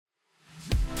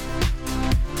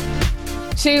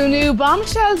Two new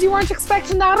bombshells. You weren't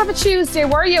expecting that of a Tuesday,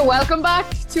 were you? Welcome back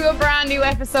to a brand new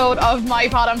episode of My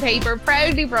Pod on Paper,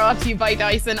 proudly brought to you by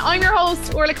Dyson. I'm your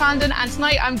host, Orla Condon, and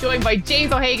tonight I'm joined by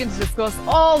James O'Hagan to discuss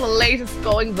all the latest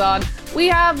goings on. We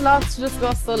have lots to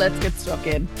discuss, so let's get stuck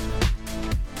in.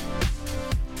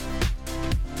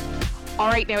 All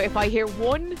right, now, if I hear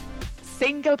one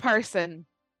single person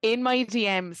in my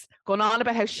DMs going on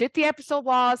about how shit the episode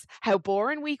was, how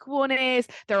boring week one is,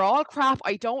 they're all crap,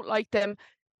 I don't like them,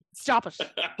 stop it.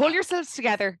 Pull yourselves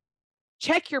together,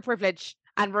 check your privilege,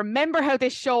 and remember how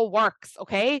this show works,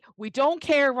 okay? We don't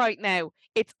care right now.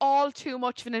 It's all too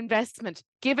much of an investment.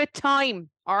 Give it time,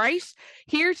 all right?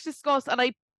 Here to discuss, and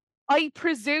I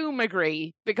presume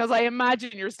agree, because I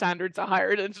imagine your standards are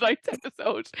higher than tonight's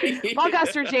episode.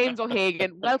 Podcaster James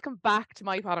O'Hagan, welcome back to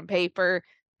My Pod on Paper.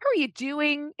 How are you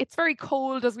doing? It's very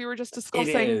cold, as we were just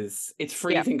discussing. It is. It's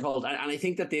freezing cold. And I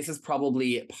think that this is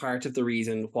probably part of the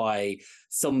reason why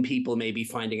some people may be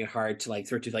finding it hard to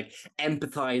sort of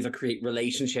empathize or create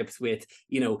relationships with,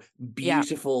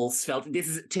 beautiful, svelte. This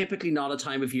is typically not a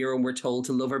time of year when we're told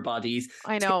to love our bodies.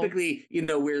 I know. Typically,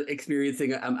 we're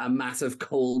experiencing a massive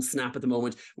cold snap at the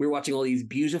moment. We're watching all these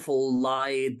beautiful,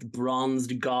 lithe,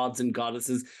 bronzed gods and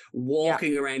goddesses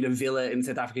walking around a villa in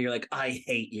South Africa. You're like, I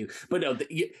hate you. But no,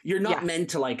 you're not meant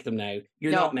to like them now.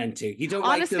 You're not meant to. You don't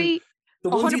Honestly, like them. The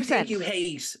ones 100%. you think you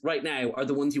hate right now are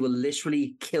the ones you will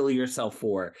literally kill yourself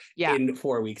for in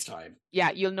 4 weeks' time.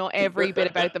 Yeah, you'll know every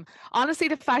bit about them. Honestly,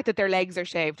 the fact that their legs are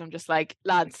shaved, I'm just like,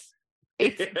 lads,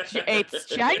 it's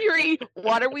January.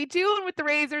 What are we doing with the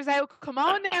razors out? Come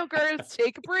on now, girls,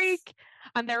 take a break.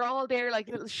 And they're all there like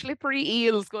little slippery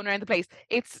eels going around the place.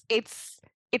 It's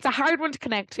a hard one to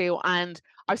connect to, and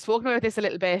I've spoken about this a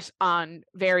little bit on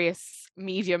various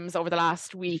mediums over the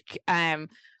last week,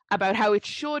 about how it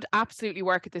should absolutely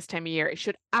work at this time of year. It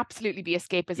should absolutely be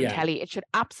escapism telly. It should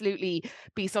absolutely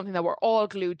be something that we're all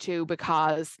glued to,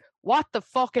 because what the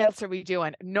fuck else are we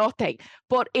doing? Nothing.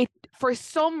 But for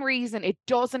some reason, it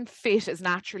doesn't fit as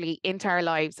naturally into our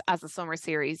lives as the summer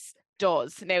series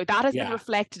does. Now, that has been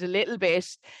reflected a little bit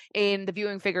in the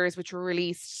viewing figures which were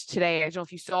released today. I don't know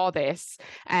if you saw this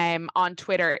on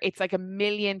Twitter. It's like 1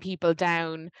 million people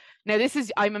down. Now,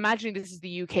 I'm imagining this is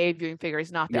the UK viewing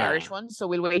figures, not the Irish one. So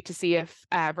we'll wait to see if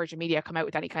Virgin Media come out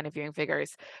with any kind of viewing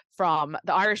figures from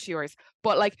the Irish viewers.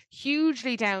 But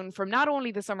hugely down from not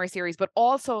only the summer series, but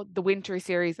also the winter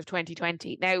series of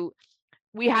 2020. Now,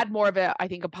 we had more of a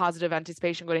positive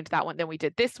anticipation going into that one than we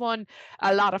did this one.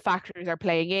 A lot of factors are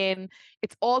playing in.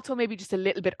 It's also maybe just a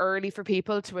little bit early for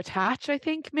people to attach, I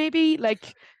think, maybe. Do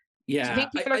you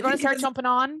think people are going to start jumping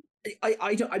on?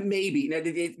 I don't, maybe. Now,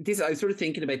 I was sort of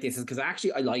thinking about this because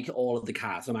actually I like all of the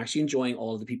cast. I'm actually enjoying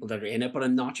all of the people that are in it, but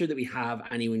I'm not sure that we have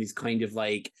anyone who's kind of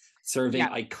serving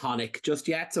iconic just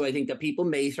yet. So I think that people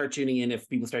may start tuning in if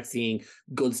people start seeing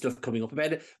good stuff coming up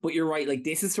about it. But you're right,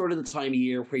 this is sort of the time of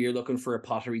year where you're looking for a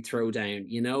pottery throwdown,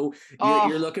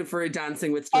 you're looking for a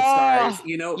Dancing with the Stars,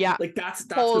 that's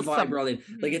the vibe we're all in.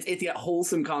 It's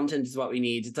wholesome content is what we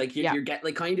need. It's you're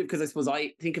getting kind of, because I suppose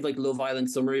I think of Love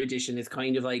Island Summer Edition is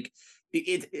kind of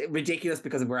it's ridiculous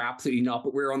because we're absolutely not,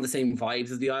 but we're on the same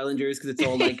vibes as the Islanders, because it's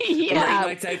all late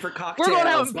nights out for cocktails. We're going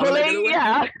out and pulling,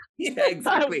 yeah,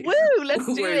 exactly. Woo, let's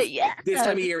do it, This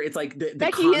time of year, it's the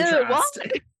Becky contrast.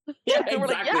 Hill, Yeah,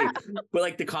 exactly.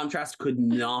 But the contrast could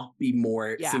not be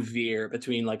more severe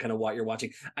between kind of what you're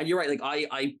watching. And you're right,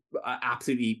 I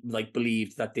absolutely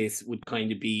believed that this would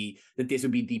kind of be this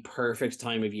would be the perfect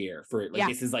time of year for it.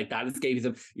 This is that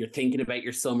escapism. You're thinking about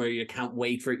your summer, you can't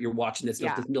wait for it, you're watching this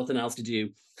stuff, there's nothing else to do.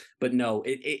 But no,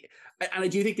 and I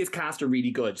do think this cast are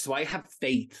really good. So I have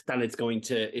faith that it's going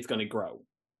to grow.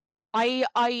 I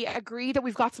agree that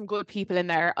we've got some good people in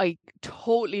there. I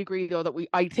totally agree, though, that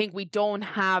I think we don't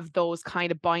have those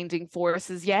kind of binding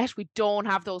forces yet. We don't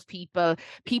have those people.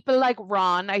 People like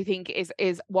Ron, I think,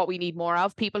 is what we need more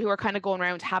of. People who are kind of going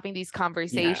around having these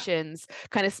conversations,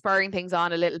 kind of spurring things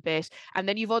on a little bit. And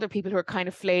then you've other people who are kind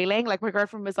of flailing. Like my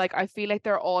girlfriend was like, I feel like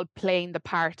they're all playing the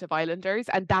part of Islanders.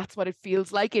 And that's what it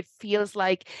feels like. It feels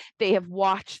like they have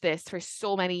watched this for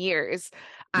so many years.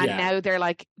 And now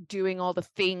they're doing all the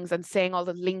things and saying all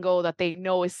the lingo that they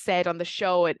know is said on the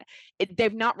show, and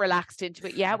they've not relaxed into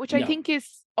it yet, which I think is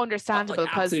understandable,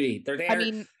 because absolutely. They're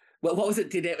there. Well, what was it?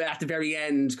 Did it at the very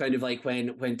end, kind of like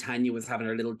when Tanya was having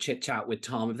her little chit chat with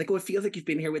Tom? It was like, oh, it feels like you've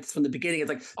been here with us from the beginning. It's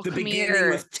like Oh, the come beginning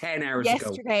here. was 10 hours ago.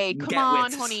 Yesterday. Come Get on,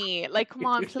 with honey. Like, come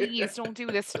on, please don't do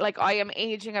this. Like, I am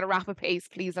aging at a rapid pace.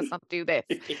 Please, let's not do this.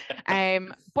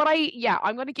 it. But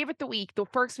I'm going to give it the week. The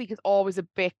first week is always a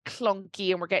bit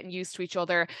clunky and we're getting used to each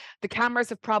other. The cameras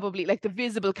have probably, like the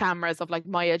visible cameras of like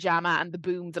Maya Jama and the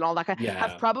booms and all that have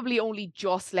Yeah. probably only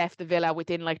just left the villa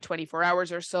within like 24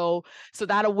 hours or so. So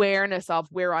that awareness of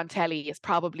we're on telly is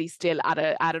probably still at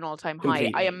an all-time high. I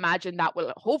Completely. imagine that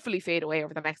will hopefully fade away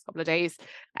over the next couple of days.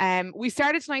 We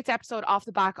started tonight's episode off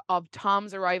the back of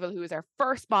Tom's arrival, who is our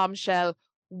first bombshell.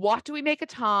 What do we make of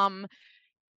Tom?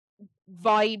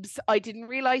 Vibes. I didn't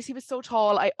realize he was so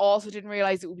tall. I also didn't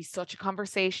realize it would be such a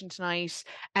conversation tonight.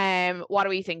 What are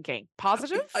we thinking?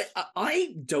 Positive?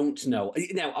 I don't know.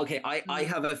 Now, okay, I Mm.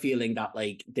 have a feeling that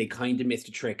like they kind of missed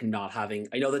a trick not having.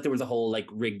 I know that there was a whole like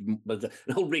rigmarole.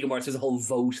 There's a whole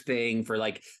vote thing for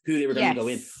like who they were going to go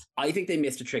in. Yes. I think they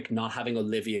missed a trick not having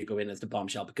Olivia go in as the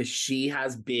bombshell because she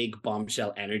has big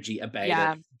bombshell energy about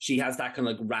Yeah. her. She has that kind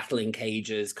of like rattling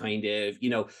cages kind of, you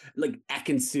know, like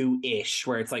Ekin-Su-ish,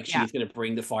 where it's like Yeah. she's going to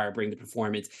bring the fire, bring the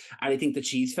performance. And I think that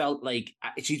she's felt like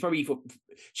she's probably,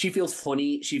 she feels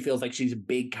funny. She feels like she's a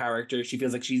big character. She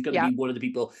feels like she's going to Yeah. be one of the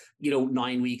people, you know,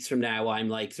 9 weeks from now, I'm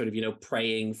like sort of, you know,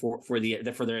 praying for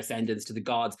their ascendance to the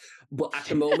gods. But at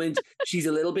the moment, she's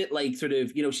a little bit like sort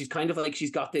of, you know, she's kind of like, she's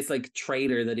got this like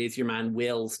trailer that is your man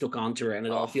Will stuck onto her. And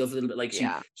it all feels a little bit like she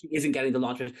isn't getting the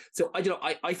launch. So I don't know.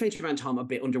 I find your man Tom a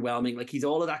bit underwhelming. Like he's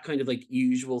all of that kind of like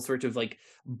usual sort of like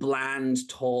bland,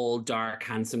 tall, dark,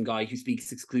 handsome guy who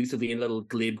speaks exclusively in little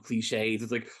glib cliches.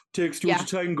 It's like, takes two to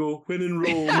tango when in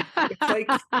Rome. It's like,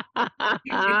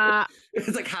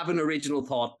 it's like have an original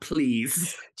thought,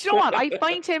 please. Do you know what? I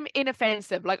find him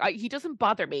inoffensive. Like he doesn't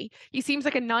bother me. He seems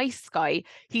like a nice guy.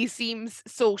 He seems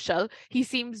social. He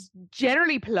seems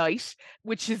generally polite,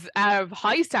 which is a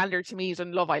high standard to meet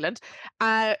on Love Island.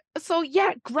 So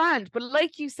yeah, grand. But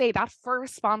like you say, that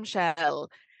first bombshell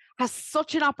has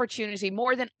such an opportunity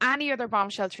more than any other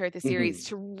bombshell throughout the series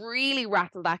to really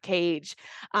rattle that cage.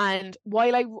 And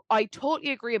while I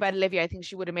totally agree about Olivia, I think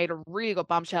she would have made a really good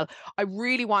bombshell. I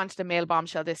really wanted a male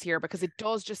bombshell this year because it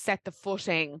does just set the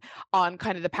footing on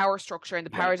kind of the power structure and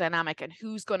the power dynamic and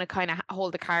who's going to kind of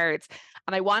hold the cards.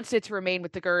 And I wanted it to remain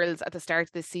with the girls at the start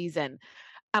of this season.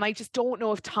 And I just don't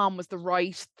know if Tom was the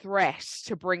right threat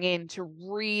to bring in to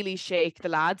really shake the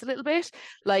lads a little bit.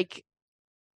 Like,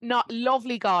 not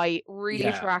lovely guy, really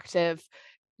attractive,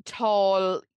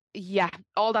 tall,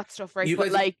 all that stuff, right?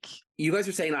 You guys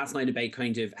were saying last night about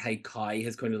kind of how Kai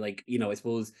has kind of like, you know, I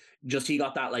suppose just he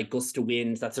got that like gust of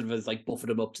wind that sort of has like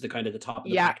buffeted him up to the kind of the top of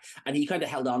the pack, and he kind of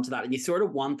held on to that. And you sort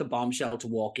of want the bombshell to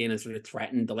walk in and sort of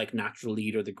threaten the like natural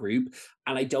leader of the group.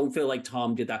 And I don't feel like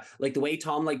Tom did that. Like the way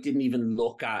Tom like didn't even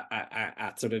look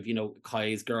at sort of, you know,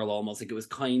 Kai's girl almost. Like it was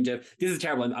kind of, this is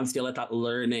terrible. I'm still at that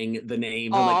learning the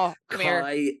name. I'm like,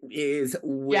 Kai is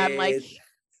with I'm like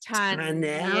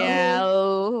Tanyel.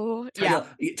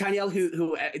 Tanyel,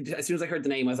 who as soon as I heard the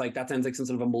name, I was like, that sounds like some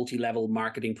sort of a multi-level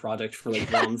marketing product for like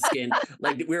bronze skin.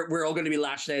 Like we're all going to be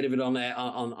lashed out of it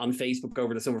on Facebook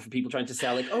over the summer for people trying to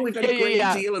sell like, oh, we've got a great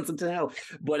deal on some Tanyel.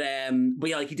 But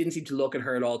yeah, like he didn't seem to look at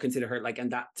her at all, consider her like,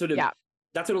 and that sort of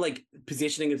like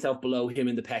positioning himself below him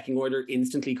in the pecking order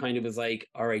instantly kind of was like,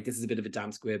 all right, this is a bit of a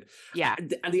damn squib. Yeah.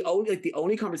 And the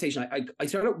only conversation I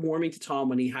started warming to Tom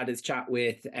when he had his chat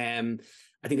with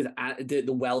I think it's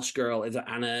the Welsh girl, is it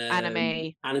Anna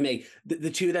May.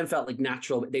 The two of them felt like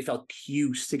natural. They felt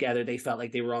cute together. They felt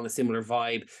like they were on a similar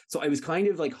vibe. So I was kind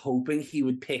of like hoping he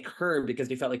would pick her because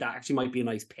they felt like that actually might be a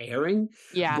nice pairing.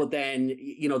 Yeah. But then,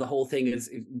 you know, the whole thing is,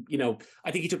 you know,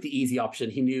 I think he took the easy option.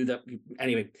 He knew that.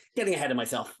 Anyway, getting ahead of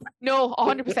myself. No,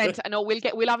 100%. I know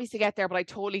we'll obviously get there, but I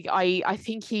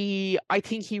think he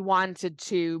wanted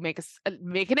to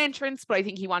make an entrance, but I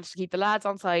think he wanted to keep the lads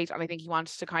on side, and I think he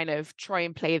wanted to kind of try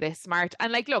and play this smart.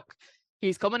 And like, look,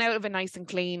 he's coming out of it nice and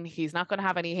clean. He's not going to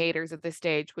have any haters at this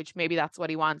stage, which maybe that's what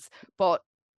he wants, but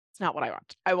it's not what I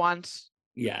want. I want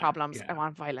problems. I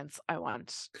want violence. I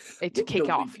want it to kick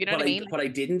off. You know what I mean? What I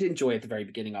didn't enjoy at the very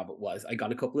beginning of it was I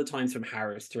got a couple of times from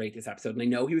Harris to rate this episode, and I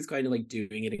know he was kind of like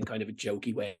doing it in kind of a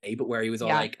jokey way, but where he was all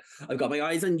like, I've got my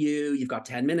eyes on you, you've got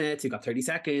 10 minutes, you've got 30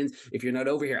 seconds, if you're not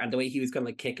over here. And the way he was kind of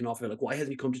like kicking off, like, why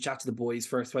hasn't he come to chat to the boys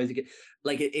first? Why is he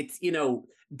like it's, you know,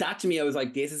 that to me, I was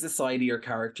like, this is a side of your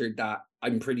character that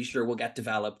I'm pretty sure will get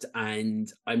developed,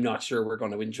 and I'm not sure we're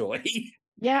going to enjoy.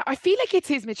 Yeah, I feel like it's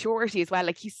his maturity as well.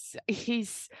 Like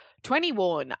he's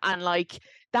 21, and like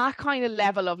that kind of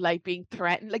level of like being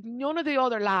threatened, like none of the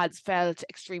other lads felt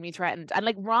extremely threatened. And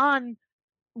like Ron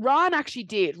Ron actually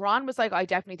did. Ron was like, I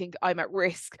definitely think I'm at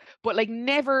risk, but like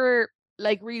never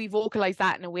like really vocalized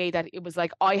that in a way that it was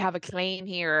like, I have a claim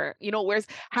here, whereas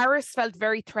Harris felt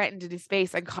very threatened in his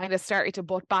space and kind of started to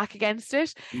butt back against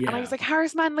it. And I was Yeah. like,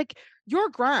 Harris, man, like you're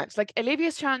grand. Like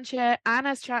Olivia's chatting to you,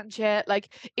 Anna's chatting to you.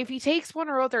 Like if he takes one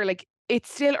or other, like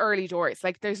it's still early doors.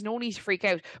 Like there's no need to freak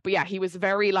out. But yeah, he was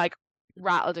very like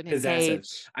rattled in his Possessive.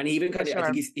 cage And even for kind of,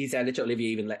 I think sure. he said it to Olivia,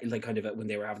 even like kind of when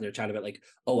they were having their chat about like,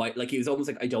 oh, I like, he was almost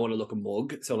like, I don't want to look a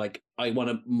mug. So like, I want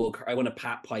to mug her, I want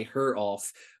to pie her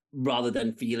off rather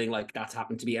than feeling like that's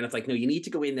happened to me. And it's like, no, you need to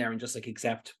go in there and just like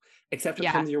accept what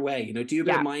Yeah. comes your way, do a bit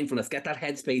Yeah. of mindfulness, get that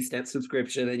Headspace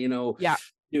subscription and, Yeah.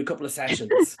 do a couple of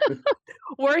sessions.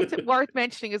 worth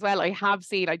mentioning as well. I have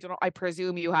seen, I don't know, I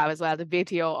presume you have as well, the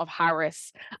video of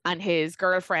Harris and his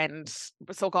girlfriend,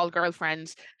 so-called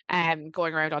girlfriend,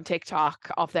 going around on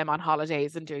TikTok of them on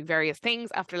holidays and doing various things.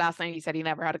 After last night, he said he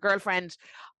never had a girlfriend.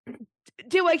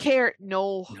 Do I care?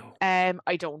 No. No.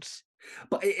 I don't.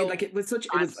 But it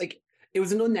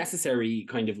was an unnecessary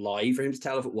kind of lie for him to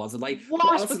tell if it was a lie.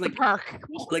 What was the perk?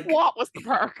 Like, what was the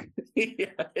perk? Yeah,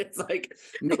 it's like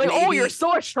like, oh, you're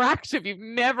so attractive. You've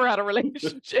never had a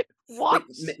relationship. What?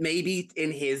 Like, maybe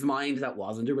in his mind that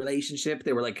wasn't a relationship.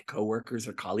 They were like co-workers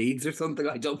or colleagues or something.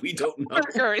 We don't know.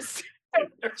 Workers.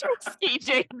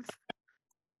 James.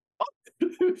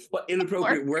 What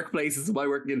inappropriate workplaces am I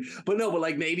working in? But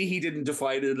like maybe he didn't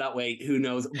define it in that way. Who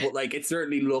knows? But like it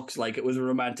certainly looked like it was a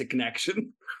romantic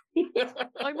connection.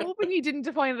 I'm hoping he didn't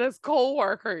define it as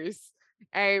co-workers.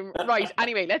 Right.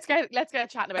 Anyway, let's get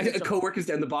chatting about co-workers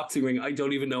down the boxing ring. I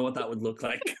don't even know what that would look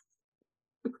like.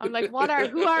 I'm like,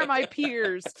 who are my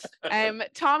peers?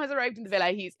 Tom has arrived in the villa.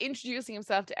 He's introducing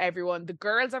himself to everyone. The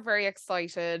girls are very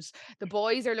excited. The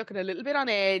boys are looking a little bit on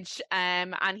edge.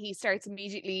 And he starts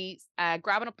immediately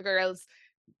grabbing up the girls.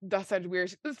 That sounded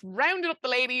weird. Just rounding up the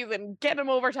ladies and getting them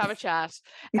over to have a chat.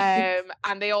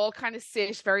 And they all kind of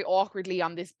sit very awkwardly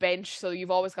on this bench. So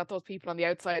you've always got those people on the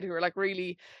outside who are like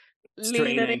really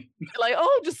leaning, like,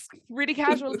 oh, just really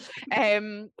casual.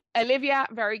 Olivia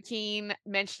very keen,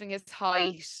 mentioning his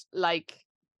height, like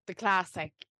the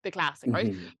classic,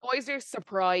 right? Boys are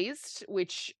surprised,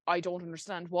 which I don't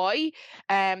understand why.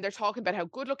 They're talking about how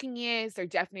good looking he is. They're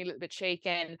definitely a little bit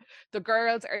shaken. The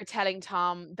girls are telling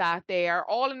Tom that they are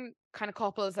all in kind of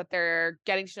couples, that they're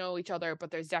getting to know each other,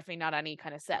 but there's definitely not any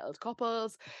kind of settled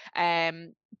couples.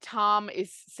 Tom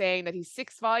is saying that he's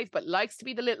 6'5", but likes to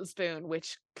be the little spoon,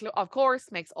 which of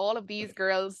course makes all of these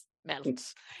girls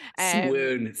melt.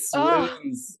 Swoons. Oh,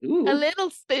 a little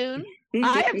spoon.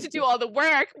 I have to do all the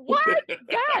work. What?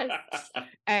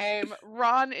 Yes.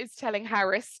 Ron is telling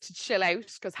Harris to chill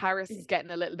out because Harris is getting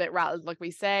a little bit rattled, like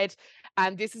we said.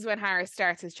 And this is when Harris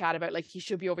starts his chat about like he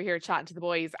should be over here chatting to the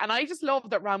boys. And I just love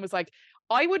that Ron was like,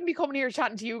 I wouldn't be coming here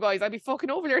chatting to you guys. I'd be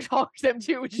fucking over there talking to them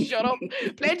too. Just shut up.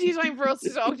 Plenty of time for us to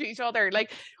talk to each other.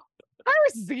 Like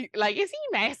Harris is he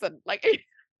messing? Like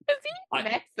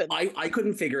I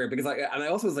couldn't figure it because I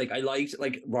also was like, I liked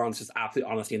like Ron's just absolute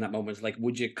honesty in that moment. Like,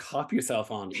 would you cop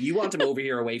yourself on? You want him over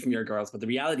here away from your girls, but the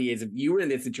reality is, if you were in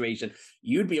this situation,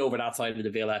 you'd be over that side of the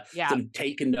villa, sort of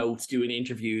taking notes, doing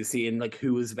interviews, seeing like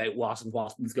who was about what and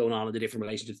what was going on in the different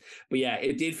relationships. But yeah,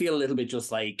 it did feel a little bit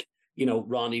just like,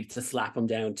 Ron needed to slap him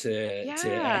down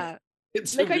to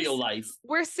it's like real life.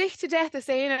 We're sick to death of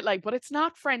saying it, like, but it's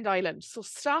not Friend Island. So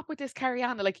stop with this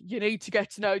Carriana. Like, you need to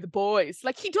get to know the boys.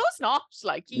 Like, he does not.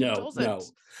 Like, he doesn't. No.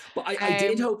 But I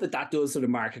did hope that does sort of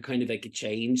mark a kind of like a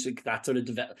change, like that sort of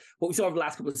develop. What we saw over the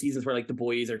last couple of seasons, where like the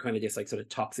boys are kind of this like sort of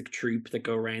toxic troop that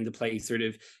go around the place, sort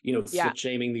of slut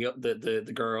shaming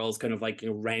the girls, kind of like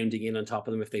rounding in on top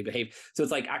of them if they behave. So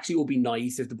it's like actually it would be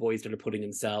nice if the boys started putting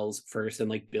themselves first and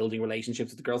like building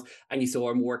relationships with the girls, and you saw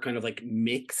a more kind of like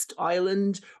mixed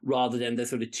island rather than the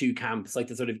sort of two camps, like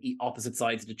the sort of opposite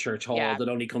sides of the church hall that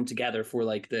only come together for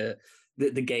like the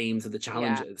games and the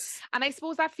challenges. And I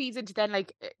suppose that feeds into then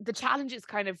like the challenges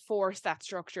kind of force that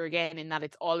structure again, in that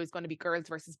it's always going to be girls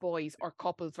versus boys or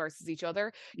couples versus each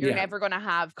other. You're never going to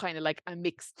have kind of like a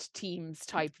mixed teams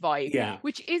type vibe,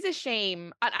 which is a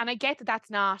shame. And I get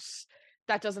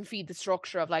that doesn't feed the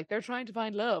structure of like they're trying to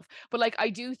find love, but like I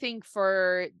do think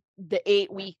for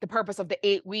the purpose of the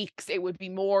 8 weeks, it would be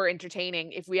more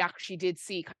entertaining if we actually did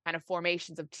see kind of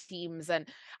formations of teams and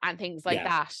things like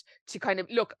that, to kind of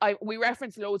look. We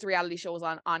reference loads of reality shows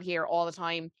on here all the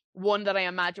time. One that I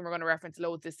imagine we're going to reference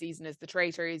loads this season is The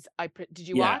Traitors. Did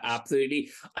you watch? Yeah, absolutely.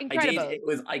 Incredible. I did. It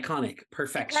was iconic.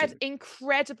 Perfection.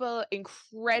 Incredible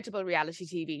reality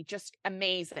TV. Just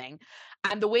amazing.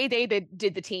 And the way they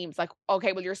did the teams, like,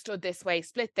 okay, well, you're stood this way,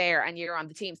 split there, and you're on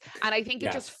the teams. And I think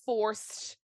it just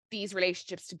forced these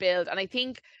relationships to build. And I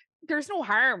think there's no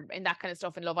harm in that kind of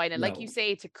stuff in Love Island. Like you No.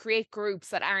 say, to create groups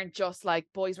that aren't just like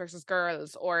boys versus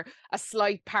girls or a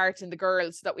slight part in the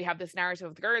girls, so that we have this narrative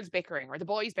of the girls bickering or the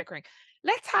boys bickering.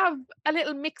 Let's have a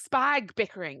little mixed bag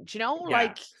bickering, do you know? Yeah.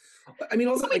 Like, I mean,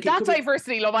 also, I mean, like, it that could be.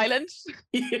 diversity, Love Island.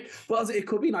 Yeah, well, also, it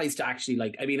could be nice to actually,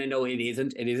 like, I mean, I know it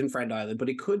isn't Friend Island, but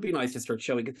it could be nice to start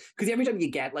showing, because every time you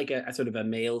get like a sort of a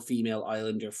male female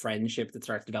islander friendship that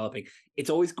starts developing, it's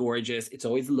always gorgeous, it's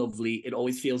always lovely, it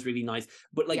always feels really nice.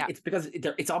 But like, Yeah, it's because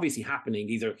it's obviously happening.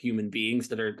 These are human beings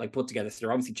that are like put together, so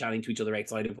they're obviously chatting to each other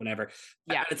outside of whatever.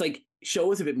 And yeah, it's like,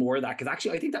 show us a bit more of that, because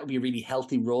actually I think that would be really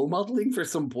healthy role modeling for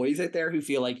some boys out there who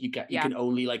feel like you yeah. can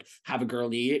only like have a girl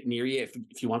near you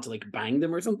if you want to like bang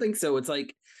them or something. So it's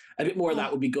like a bit more of that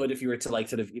Oh, would be good if you were to like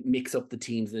sort of mix up the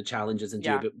teams and the challenges and do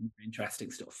a yeah. bit more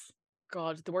interesting stuff.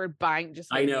 God, the word bang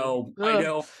just I made me. know, I Ugh.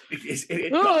 know.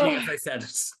 It got me Ugh. as I said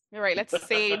All right, let's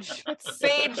sage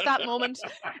that moment.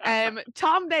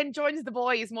 Tom then joins the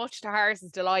boys, much to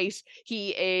Harris's delight. He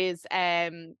is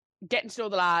getting to know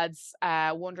the lads,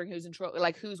 wondering who's in trouble,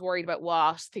 like who's worried about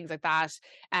what, things like that.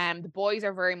 The boys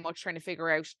are very much trying to figure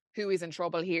out who is in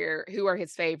trouble here, who are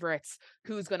his favorites,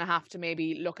 who's going to have to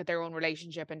maybe look at their own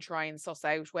relationship and try and suss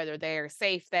out whether they're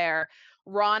safe there.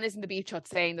 Ron is in the beach hut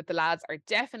saying that the lads are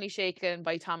definitely shaken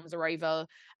by Tom's arrival.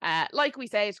 Like we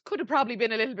said, could have probably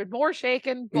been a little bit more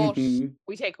shaken, but Mhm.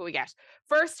 we take what we get.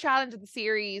 First challenge of the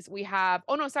series, we have.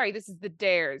 Oh no, sorry, this is the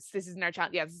dares. This isn't our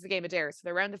challenge. Yeah, this is a game of dares. So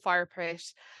they're around the fire pit.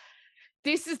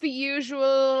 This is the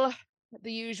usual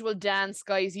dance,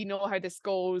 guys. You know how this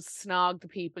goes. Snog the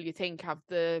people you think have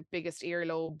the biggest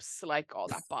earlobes, like all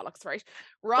that bollocks, right?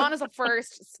 Ron is up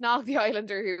first. Snog the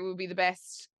Islander, who will be the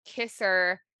best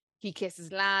kisser. He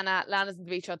kisses Lana. Lana's in the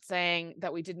beach hut saying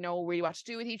that we didn't know really what to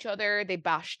do with each other. They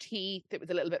bashed teeth. It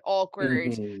was a little bit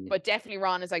awkward, Mhm. but definitely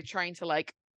Ron is like trying to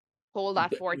like hold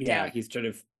that fort Yeah, down. he's sort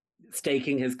of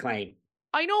staking his claim.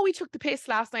 I know we took the piss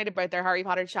last night about their Harry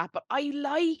Potter chat, but I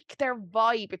like their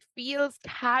vibe. It feels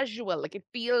casual, like it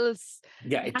feels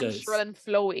Yeah, it natural does. and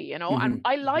flowy, you know. And Mhm,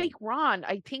 I mhm. like Ron.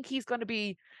 I think he's going to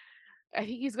be. I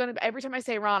think he's going to. Every time I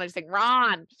say Ron, I just think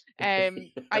Ron.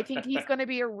 I think he's going to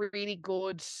be a really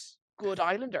good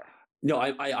Islander. No,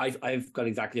 I've got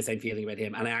exactly the same feeling about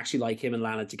him, and I actually like him and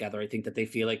Lana together. I think that they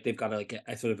feel like they've got like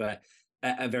a sort of a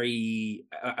very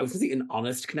I was going to say an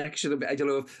honest connection. I don't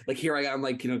know if like here I am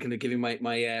like kind of giving my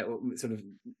sort of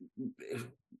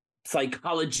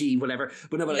psychology whatever,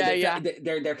 but no, but Yeah, yeah,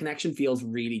 their connection feels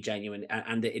really genuine,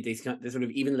 and they sort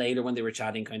of even later when they were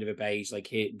chatting kind of about like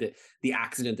the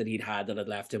accident that he'd had that had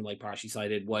left him like partially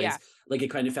sighted was yeah. like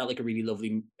it kind of felt like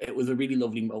it was a really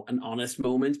lovely and honest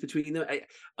moment between them. I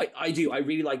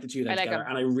really like the two of I them like together, him.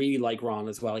 and I really like Ron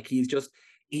as well. Like he's just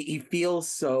he feels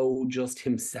so just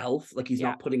himself, like he's Yeah,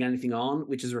 not putting anything on,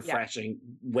 which is yeah. refreshing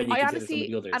when you I consider some of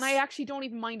honestly, the and I others. actually don't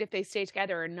even mind if they stay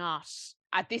together or not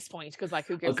at this point, because like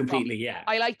who Oh, gives a fuck? completely, yeah.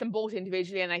 I like them both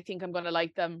individually, and I think I'm gonna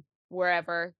like them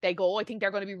wherever they go. I think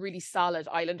they're gonna be really solid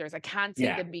Islanders. I can't see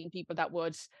Yeah. them being people that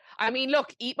would. I mean,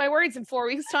 look, eat my words in 4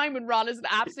 weeks' time when Ron is an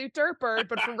absolute dirtbird.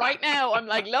 But for right now, I'm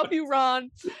like, love you,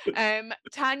 Ron.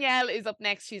 Tanyelle is up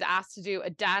next. She's asked to do a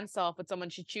dance off with someone.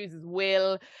 She chooses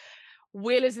Will.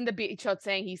 Will is in the beach hut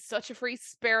saying he's such a free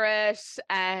spirit.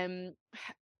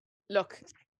 Look,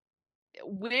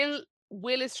 Will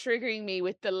Will is triggering me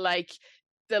with the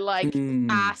Mm.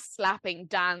 ass slapping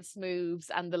dance moves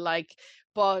and the like,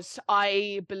 but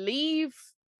I believe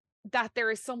that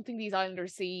there is something these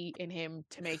Islanders see in him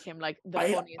to make him like the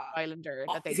I, funniest Islander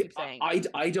I that they keep saying.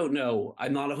 I don't know.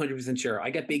 I'm not 100% sure. I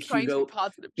get I'm trying to be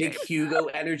positive, big Jane. Hugo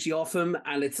energy off him,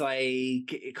 and it's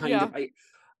like it kind Yeah,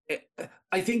 of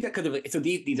I think that kind of so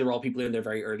these are all people in their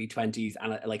very early 20s,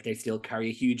 and like they still carry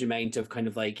a huge amount of kind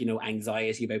of like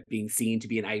anxiety about being seen to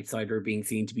be an outsider, being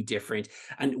seen to be different,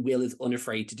 and Will is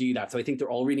unafraid to do that. So I think they're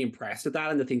all really impressed with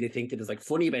that, and the thing they think that is like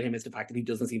funny about him is the fact that he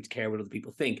doesn't seem to care what other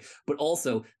people think, but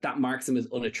also that marks him as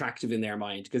unattractive in their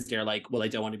mind because they're like, well, I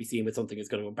don't want to be seen with something that's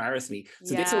going to embarrass me.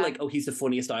 So this whole yeah. like, oh, he's the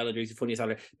funniest Islander, he's the funniest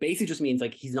Islander, basically just means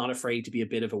like he's not afraid to be a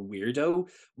bit of a weirdo,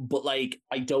 but like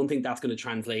I don't think that's going to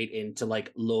translate into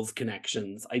like love connections.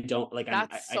 I don't like and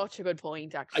That's such a good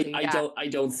point, actually. Yeah. I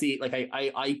don't see like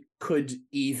I could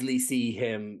easily see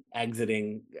him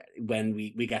exiting when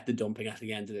we get the dumping at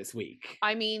the end of this week.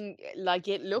 I mean, like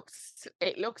it looks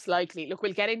likely. Look,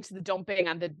 we'll get into the dumping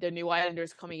and the new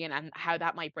Islanders coming in and how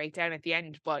that might break down at the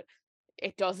end, but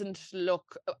it doesn't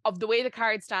look of the way the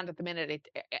cards stand at the minute.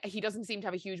 He doesn't seem to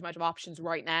have a huge amount of options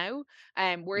right now.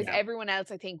 Whereas Yeah. everyone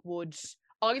else, I think, would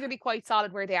either be quite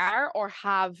solid where they are or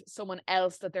have someone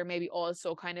else that they're maybe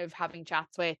also kind of having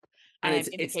chats with. And In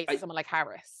the it's case of someone like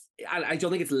Harris. I don't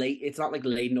think it's late. It's not like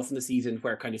late enough in the season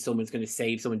where kind of someone's going to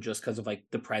save someone just because of like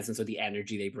the presence or the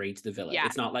energy they bring to the villa. Yeah.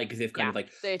 It's not like as if kind of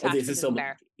like, The oh, this attachment is isn't someone.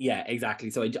 there. Yeah,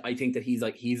 exactly. So I think that he's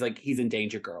in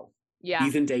danger, girl. Yeah.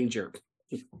 He's in danger.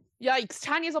 Yikes.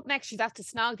 Tanya's up next. She's asked to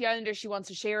snog the Islanders she wants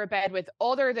to share a bed with.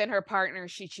 Other than her partner,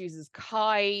 she chooses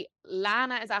Kai.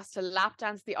 Lana is asked to lap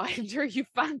dance the Islander you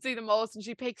fancy the most, and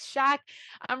she picks Shaq.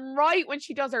 And right when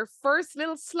she does her first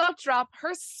little slut drop,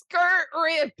 her skirt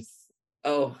rips.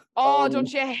 Oh,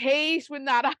 don't you hate when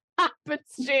that happens,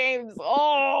 James?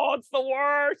 Oh, it's the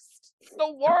worst. It's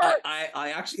the worst.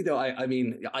 I actually though I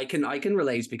mean I can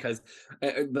relate because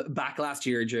back last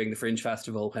year during the Fringe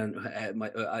Festival when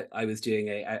I was doing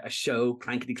a show,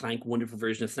 Clankety Clank, wonderful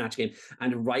version of Snatch Game,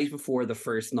 and right before the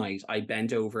first night I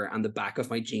bent over and the back of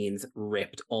my jeans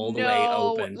ripped all the way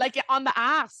open, like on the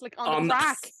ass, like on the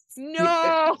crack.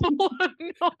 No, no.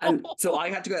 And so I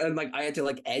had to go and like I had to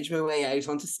like edge my way out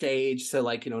onto stage. So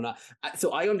like, you know, not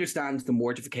so I understand the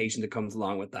mortification that comes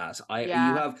along with that.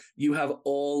 You have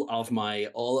all of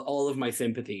my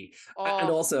sympathy. And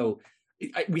also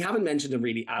we haven't mentioned him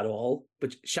really at all,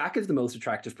 but Shaq is the most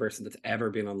attractive person that's ever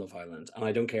been on Love Island, and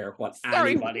I don't care what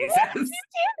anybody says. What do you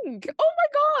think? Oh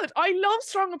my God, I love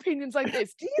strong opinions like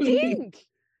this. Do you think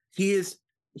he is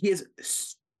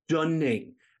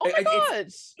stunning? Oh my God!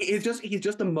 He's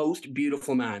just the most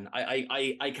beautiful man.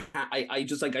 I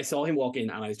just like I saw him walk in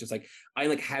and I was just like,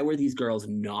 how are these girls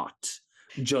not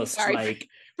just like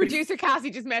producer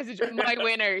Cassie just messaged my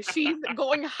winner. She's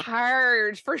going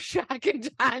hard for Shaq and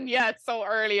Tanya so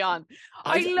early on.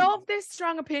 I love this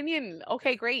strong opinion.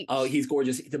 Okay, great. Oh, he's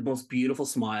gorgeous. The most beautiful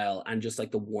smile and just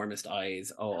like the warmest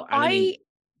eyes. Oh,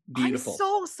 beautiful. I'm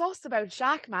so sus about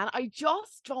Shaq, man. I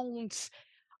just don't.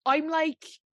 I'm like,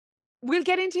 we'll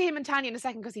get into him and Tanya in a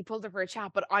second because he pulled her for a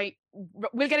chat, but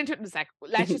we'll get into it in a sec.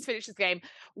 Let's just finish this game.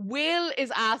 Will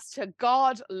is asked to,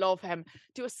 God love him,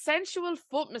 do a sensual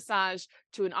foot massage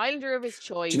to an Islander of his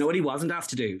choice. Do you know what he wasn't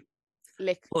asked to do?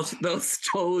 Lick. Put those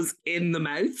toes in the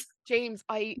mouth. James,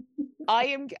 I'm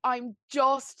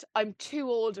too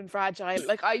old and fragile.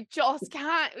 Like, I just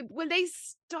can't. Will they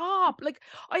stop? Like,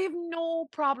 I have no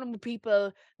problem with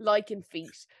people liking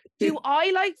feet. Do I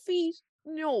like feet?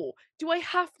 No. Do I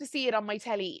have to see it on my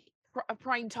telly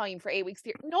prime time for 8 weeks a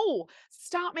year? No.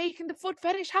 Stop making the foot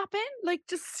fetish happen. Like,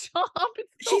 just stop.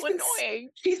 It's so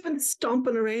annoying. She's been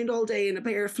stomping around all day in a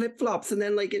pair of flip flops, and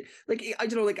then I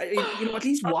don't know, at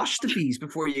least wash the feet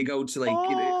before you go to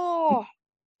Oh,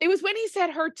 it was when he said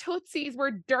her tootsies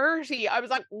were dirty. I was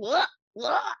like, what?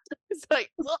 It's like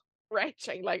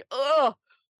retching, like, ugh.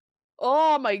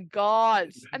 Oh my God.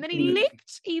 And then he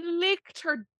licked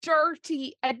her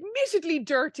dirty, admittedly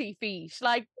dirty feet.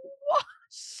 Like,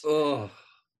 what?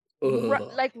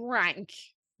 Like rank.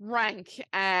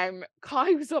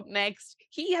 Kai was up next.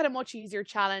 He had a much easier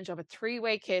challenge of a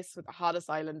 3-way kiss with the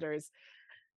hottest Islanders.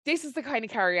 This is the kind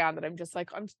of carry on that I'm just like,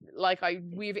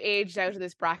 we've aged out of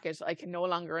this bracket. I can no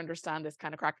longer understand this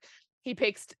kind of crack. He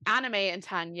picks Anime and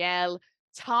Tanyel.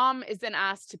 Tom is then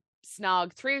asked to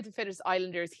snog 3 of the fittest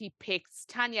Islanders. He picks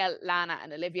Tanya, Lana,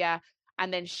 and Olivia.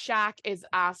 And then Shaq is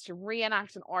asked to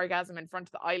reenact an orgasm in front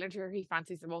of the Islander he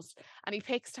fancies the most. And he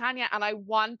picks Tanya, and I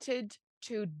wanted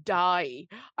to die.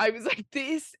 I was like,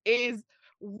 this is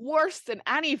worse than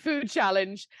any food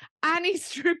challenge, any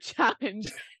strip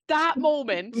challenge. That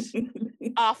moment,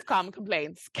 Ofcom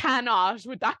complaints. Cannot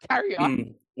with that carry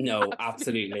on. No,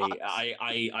 absolutely.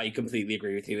 I completely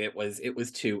agree with you. It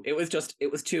was too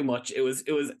much. It was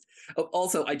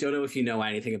also, I don't know if you know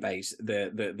anything about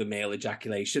the male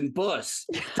ejaculation, but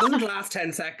it doesn't last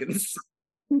 10 seconds.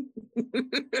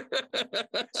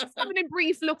 Just having a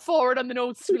brief look forward on the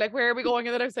notes to be like, where are we going?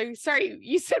 And then I was like, sorry,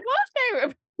 you said what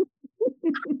now?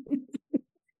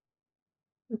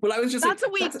 Well, I was just that's a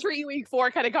week 3, week 4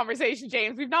 kind of conversation,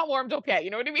 James. We've not warmed up yet.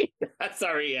 You know what I mean?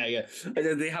 Sorry, yeah.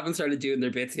 They haven't started doing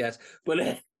their bits yet,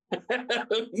 but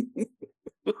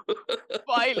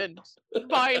violent.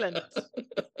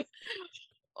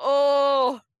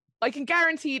 Oh, I can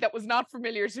guarantee that was not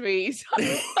familiar to me. So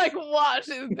like, what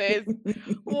is this?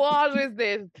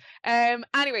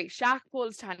 Anyway, Shaq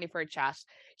pulls Tanya for a chat.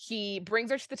 He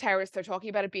brings her to the terrace. They're talking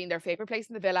about it being their favorite place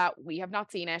in the villa. We have not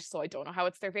seen it, so I don't know how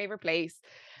it's their favorite place.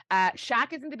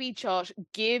 Shaq is in the beach hut,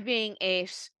 giving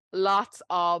it lots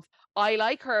of, I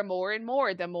like her more and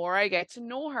more the more I get to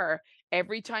know her.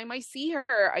 Every time I see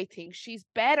her, I think she's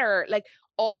better. Like,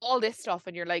 all this stuff,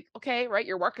 and you're like, okay, right,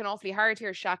 you're working awfully hard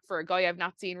here, Shaq, for a guy I've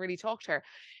not seen really talk to her.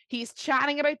 He's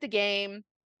chatting about the game.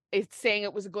 It's saying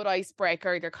it was a good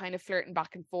icebreaker. They're kind of flirting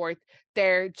back and forth.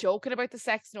 They're joking about the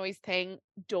sex noise thing.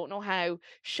 Don't know how.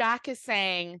 Shaq is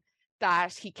saying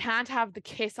that he can't have the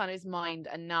kiss on his mind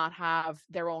and not have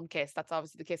their own kiss. That's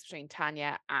obviously the kiss between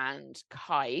Tanya and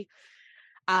Kai.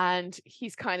 And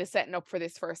he's kind of setting up for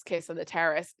this first kiss on the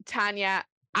terrace. Tanya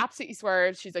absolutely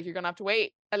swerves. She's like, you're going to have to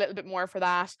wait a little bit more for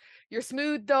that. You're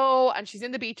smooth though. And she's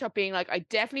in the beach up being like, I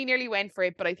definitely nearly went for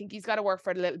it, but I think he's got to work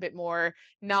for it a little bit more.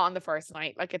 Not on the first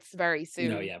night. Like, it's very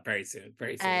soon. No, yeah, very soon.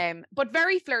 Very soon. But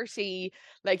very flirty.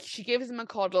 Like, she gives him a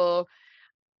cuddle.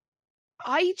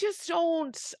 I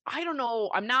don't know.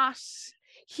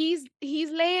 He's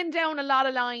laying down a lot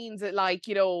of lines that, like,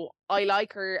 you know, I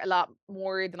like her a lot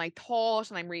more than I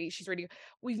thought. And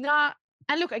we've not,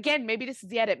 and look, again, maybe this is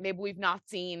the edit. Maybe we've not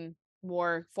seen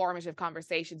more formative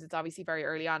conversations. It's obviously very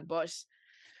early on, but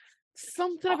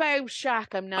something about Shaq,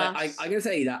 I'm not. I'm gonna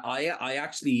say that I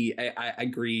actually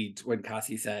agreed when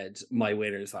Cassie said my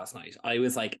winners last night. I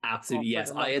was like, absolutely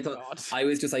yes. I thought I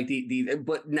was just like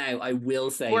but now I will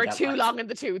say we're too long in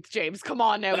the tooth, James. Come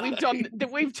on now. We've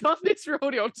done this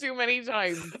rodeo too many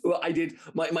times. Well, I did.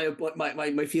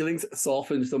 My feelings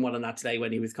softened somewhat on that today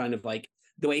when he was kind of like,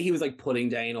 the way he was like putting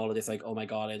down all of this, like, oh my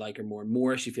God, I like her more and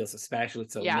more. She feels so special.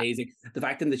 It's so amazing. The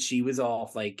fact then that she was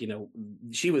off, like, you know,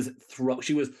 she was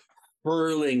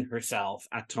hurling herself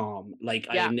at Tom. Like,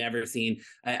 I've never seen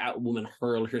a woman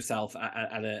hurl herself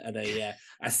at a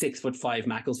 6'5"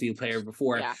 Macclesfield player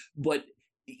before. Yeah. But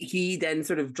he then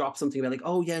sort of dropped something about like,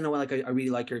 oh yeah, no, like I really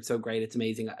like her. It's so great. It's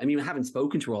amazing. I mean, I haven't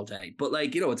spoken to her all day, but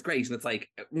like, you know, it's great. And it's like,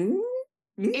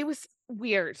 it was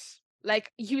weird.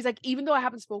 Like, he was like, even though I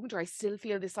haven't spoken to her, I still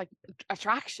feel this like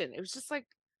attraction. It was just like,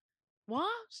 what?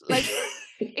 Like,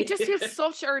 it just feels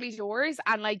such early doors.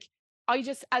 And like, I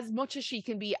just, as much as she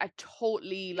can be a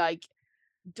totally like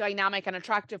dynamic and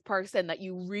attractive person that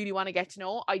you really want to get to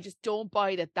know, I just don't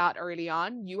buy that early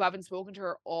on. You haven't spoken to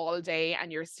her all day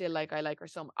and you're still like, I like her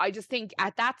so much. I just think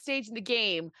at that stage in the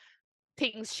game,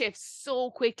 things shift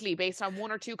so quickly based on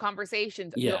one or two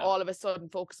conversations. You're all of a sudden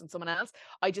focused on someone else.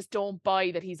 I just don't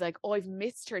buy that he's like, oh, I've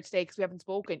missed her today because we haven't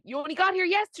spoken. You only got here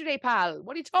yesterday, pal.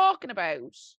 What are you talking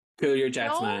about? Cool your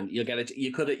jets, man. You'll get it.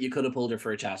 You could have pulled her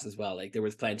for a chat as well. Like, there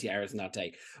was plenty of hours in that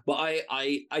day. But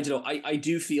I don't know. I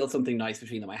do feel something nice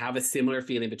between them. I have a similar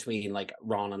feeling between like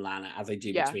Ron and Lana as I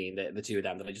do between the two of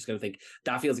them. That I just kind of think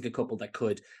that feels like a couple that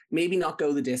could maybe not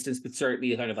go the distance, but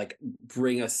certainly kind of like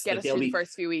bring us. Get like, us through the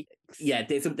first few weeks. Yeah,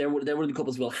 there were the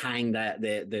couples will hang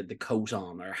the coat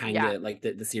on or hang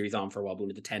the series on for a while, but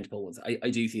with the tentpole ones. I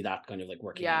do see that kind of like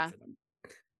working out for them.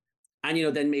 And you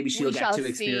know, then maybe she'll get to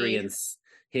experience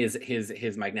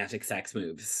his magnetic sex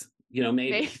moves, you know,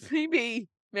 maybe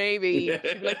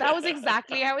like, that was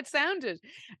exactly how it sounded,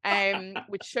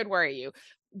 which should worry you.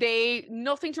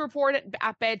 Nothing to report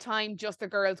at bedtime, just the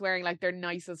girls wearing like their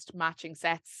nicest matching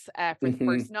sets for the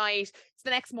first night. It's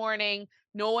the next morning.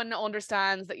 No one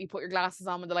understands that you put your glasses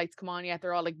on when the lights come on yet.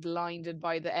 They're all like blinded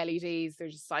by the LEDs. They're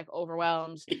just like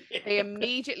overwhelmed. They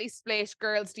immediately split.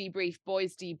 Girls debrief,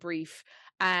 boys debrief.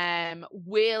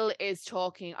 Will is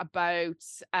talking about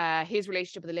his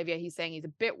relationship with Olivia. He's saying he's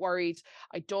a bit worried.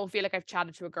 I don't feel like I've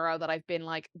chatted to a girl that I've been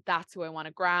like, that's who I want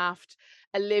to graft.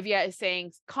 Olivia is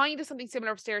saying kind of something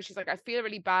similar upstairs. She's like, I feel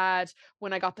really bad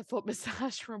when I got the foot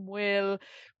massage from Will.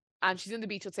 And she's in the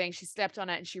beach saying she slept on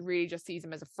it and she really just sees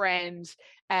him as a friend.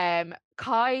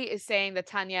 Kai is saying that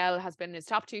Tanyel has been in his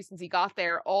top two since he got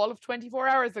there all of 24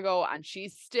 hours ago, and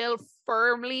she's still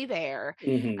firmly there.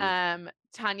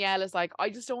 Tanyel is like,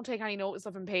 I just don't take any notice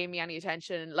of him paying me any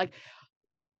attention. Like,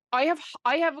 I have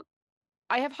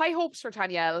high hopes for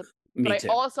Tanyel, but I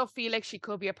also feel like she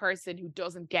could be a person who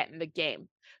doesn't get in the game,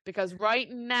 because right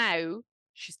now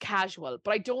she's casual.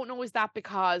 But I don't know, is that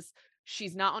because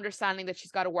she's not understanding that she's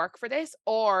got to work for this,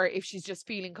 or if she's just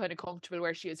feeling kind of comfortable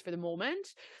where she is for the moment.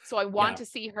 So I want to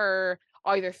see her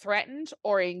either threatened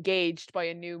or engaged by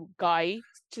a new guy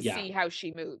to see how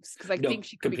she moves, because I think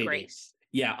she could be great.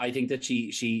 Yeah, I think that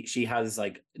she has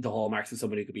like the hallmarks of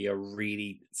somebody who could be a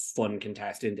really fun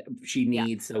contestant. She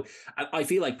needs so I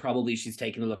feel like probably she's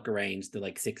taking a look around the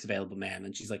like 6 available men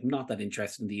and she's like, not that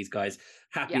interested in these guys.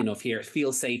 Happy enough here,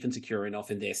 feel safe and secure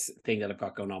enough in this thing that I've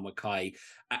got going on with Kai,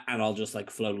 and I'll just like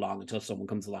float along until someone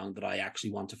comes along that I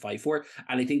actually want to fight for.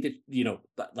 And I think that, you know,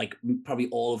 like probably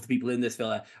all of the people in this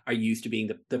villa are used to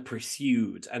being the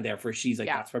pursued, and therefore she's like,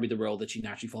 that's probably the role that she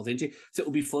naturally falls into. So it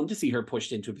would be fun to see her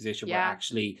pushed into a position where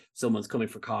actually someone's coming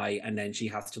for Kai and then she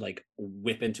has to like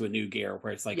whip into a new gear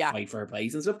where it's like fight for her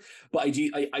place and stuff. But I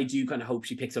do kind of hope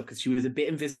she picks up, because she was a bit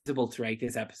invisible throughout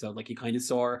this episode. Like, you kind of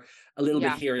saw her a little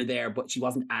bit here and there, but she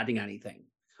wasn't adding anything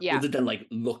other than like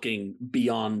looking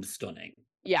beyond stunning.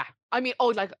 I mean,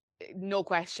 like, no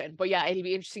question. But yeah, it'll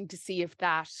be interesting to see if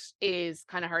that is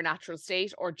kind of her natural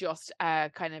state or just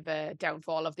kind of a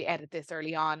downfall of the edit this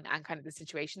early on and kind of the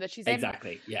situation that she's in.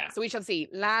 Exactly. Yeah. So we shall see.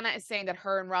 Lana is saying that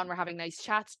her and Ron were having nice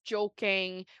chats,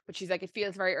 joking, but she's like, it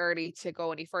feels very early to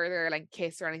go any further, like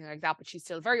kiss or anything like that. But she's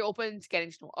still very open to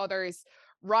getting to know others.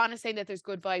 Ron is saying that there's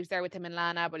good vibes there with him and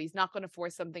Lana, but he's not going to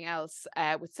force something else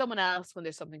with someone else when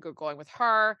there's something good going with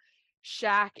her.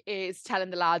 Shaq is telling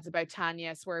the lads about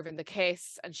Tanya swerving the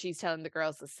kiss, and she's telling the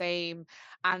girls the same.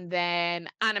 And then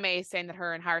Anime is saying that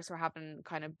her and Harris were having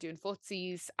kind of doing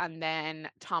footsies. And then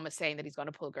Tom is saying that he's going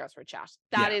to pull girls for a chat.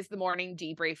 That is the morning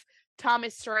debrief. Tom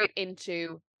is straight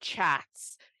into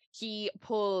chats. He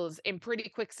pulls in pretty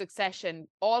quick succession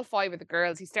all 5 of the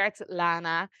girls. He starts with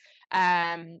Lana.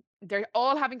 They're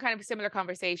all having kind of similar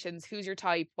conversations. Who's your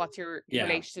type? What's your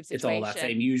relationship situation? It's all that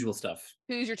same usual stuff.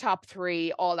 Who's your top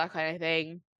 3? All that kind of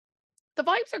thing. The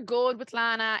vibes are good with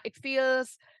Lana. It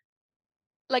feels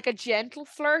like a gentle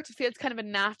flirt. It feels kind of a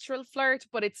natural flirt,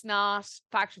 but it's not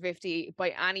Factor 50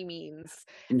 by any means.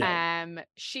 No.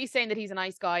 She's saying that he's a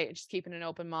nice guy and she's keeping an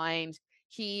open mind.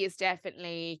 He is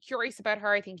definitely curious about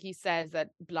her. I think he says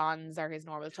that blondes are his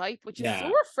normal type, which is so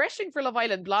refreshing for Love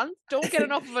Island. Blondes don't get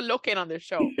enough of a look in on this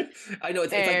show. I know,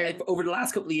 it's like over the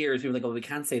last couple of years, we were like, oh, we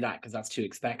can't say that because that's too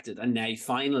expected. And now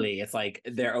finally, it's like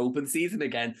their open season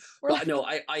again. But no,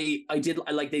 they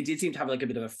did seem to have like a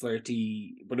bit of a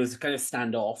flirty, but it was kind of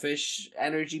standoffish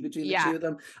energy between the two of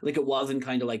them. Like it wasn't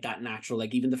kind of like that natural.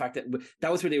 Like even the fact that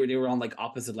was where they were on like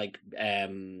opposite like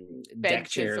deck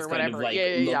chairs, kind of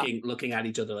like looking at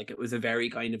each other. Like it was a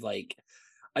very kind of like,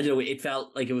 I don't know, it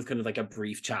felt like it was kind of like a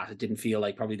brief chat. It didn't feel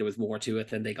like probably there was more to it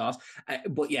than they got.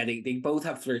 But yeah, they both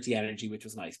have flirty energy, which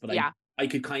was nice. But I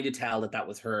could kind of tell that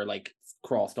was her like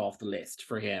crossed off the list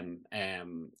for him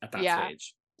at that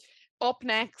stage. Up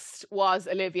next was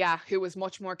Olivia, who was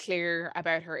much more clear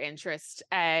about her interest.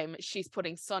 She's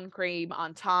putting sun cream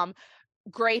on Tom.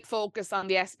 Great focus on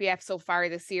the SPF so far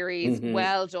this series.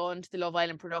 Well done to the Love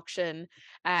Island production,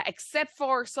 except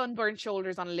for sunburned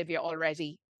shoulders on Olivia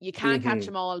already. You can't catch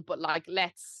them all, but like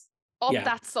let's up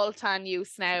that sultan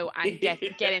use now and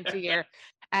get into here.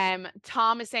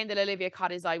 Tom is saying that Olivia caught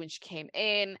his eye when she came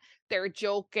in. They're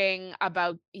joking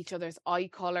about each other's eye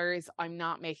colors. I'm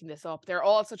not making this up. They're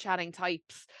also chatting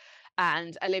types.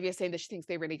 And Olivia saying that she thinks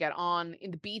they really get on.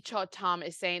 In the beach hut, Tom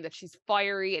is saying that she's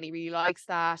fiery and he really likes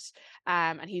that.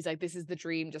 And he's like, this is the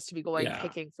dream, just to be going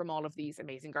picking from all of these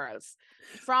amazing girls.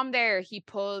 From there, he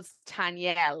pulls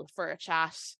Tanyelle for a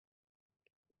chat.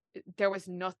 There was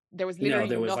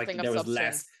literally nothing of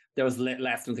substance. There was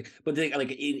less than, but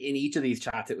like in each of these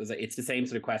chats, it's the same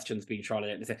sort of questions being thrown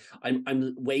out. And say,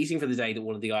 I'm waiting for the day that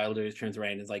one of the Islanders turns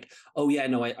around and is like, oh yeah,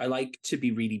 no, I like to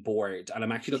be really bored, and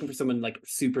I'm actually looking for someone like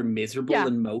super miserable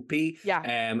and mopey.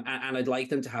 And I'd like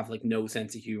them to have like no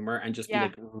sense of humor and just be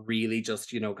like really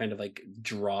just kind of like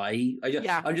dry.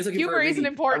 I'm just looking humor for a isn't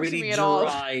important really to me at all.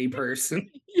 Dry person.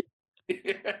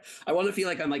 I want to feel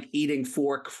like I'm like eating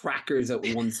 4 crackers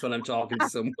at once when I'm talking to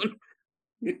someone.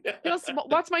 Just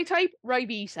what's my type?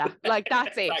 Ribena. Like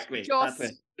that's it. Exactly. Just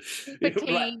that's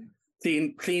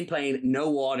it. Clean, plain, no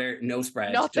water, no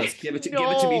spread. Nothing. Just give it to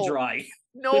me dry.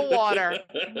 No water,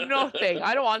 nothing.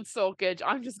 I don't want soakage.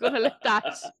 I'm just gonna let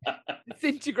that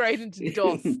disintegrate into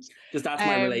dust. Just that's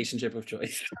my relationship of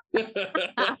choice.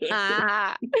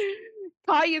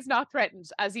 Kai is not threatened,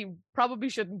 as he probably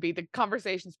shouldn't be. The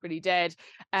conversation's pretty dead.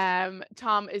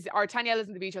 Tanyelle is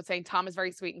in the beach hut saying Tom is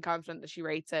very sweet and confident that she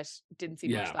rates it. Didn't see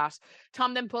much of that.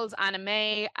 Tom then pulls Anna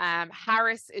May.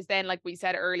 Harris is then, like we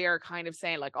said earlier, kind of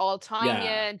saying like all Tanya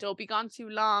and don't be gone too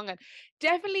long. And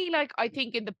definitely like I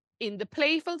think in the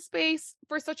playful space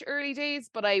for such early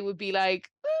days, but I would be like,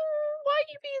 why are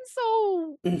you being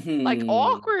so like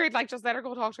awkward? Like just let her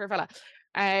go talk to her fella.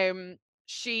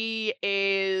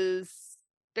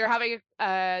 They're having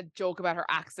a joke about her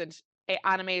accent.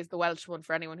 Anime is the Welsh one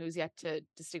for anyone who's yet to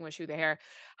distinguish who they are.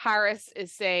 Harris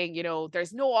is saying,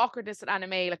 there's no awkwardness at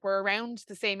Anime. Like we're around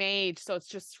the same age, so it's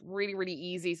just really, really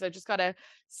easy. So I just gotta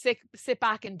sit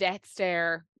back and death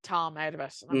stare Tom out of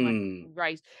it. And I'm like,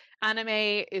 right.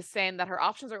 Anime is saying that her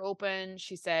options are open.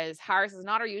 She says Harris is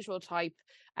not her usual type.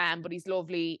 But he's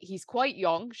lovely. He's quite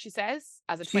young, she says,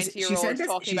 as a 20-year-old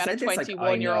talking about a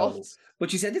 21-year-old. But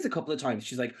she said this a couple of times.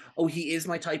 She's like, oh, he is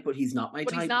my type, but he's not my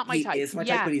type. He's not my type. He is my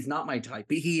type, but he's not my type.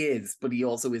 But he is, but he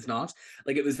also is not.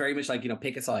 Like it was very much like,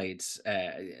 pick a side.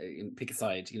 Pick a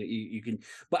side. You can.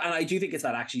 But and I do think it's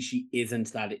that actually she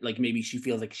isn't that. Like maybe she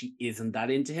feels like she isn't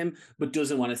that into him, but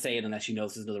doesn't want to say it unless she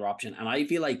knows there's another option. And I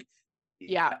feel like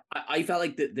Yeah. I felt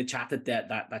like the chat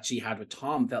that she had with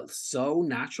Tom felt so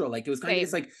natural. Like it was kind of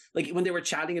Same. just like when they were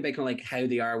chatting about kind of like how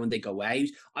they are when they go out.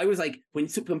 I was like, when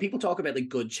people talk about like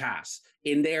good chat,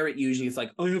 in there it usually is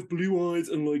like, I have blue eyes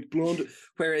and like blonde.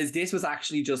 Whereas this was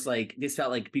actually just like, this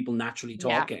felt like people naturally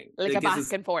Yeah. talking. Like a this back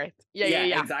is and forth. Yeah, yeah, yeah,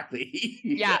 yeah. exactly.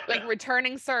 Yeah, like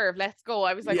returning serve, let's go.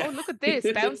 I was like, Yeah. oh, look at this,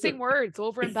 bouncing words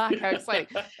over and back. How exciting.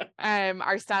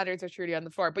 Our standards are truly on the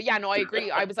floor. But yeah, no, I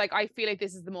agree. I was like, I feel like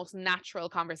this is the most natural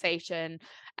conversation.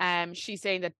 She's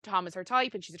saying that Tom is her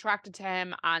type and she's attracted to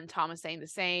him, and Tom is saying the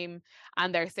same.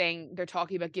 And they're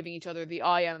talking about giving each other the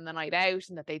eye on the night out,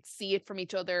 and that they'd see it from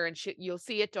each other, and you'll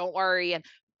see it, don't worry. And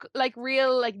like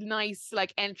real, like nice,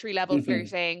 like entry level Mhm.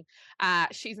 flirting.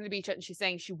 She's in the beach and she's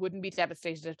saying she wouldn't be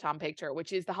devastated if Tom picked her,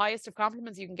 which is the highest of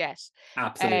compliments you can get.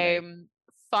 Absolutely.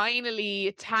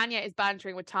 Finally, Tanya is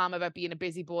bantering with Tom about being a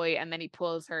busy boy, and then he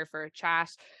pulls her for a chat.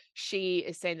 She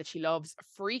is saying that she loves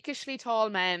freakishly tall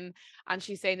men, and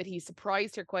she's saying that he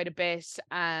surprised her quite a bit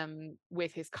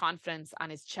with his confidence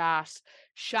and his chat.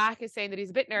 Shaq is saying that he's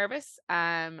a bit nervous,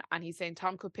 and he's saying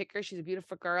Tom could pick her. She's a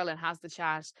beautiful girl and has the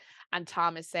chat. And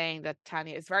Tom is saying that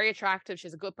Tanya is very attractive. She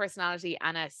has a good personality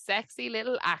and a sexy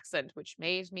little accent, which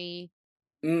made me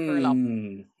curl up.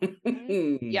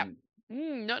 Mm. Yep.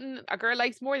 Nothing a girl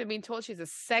likes more than being told she's a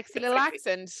sexy little Sexy.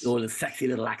 accent. Oh, the sexy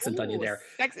little accent on you Ooh, there.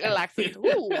 sexy little accent.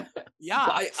 Ooh, But yeah.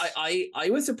 I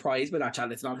was surprised by that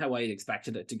chat. It's not how I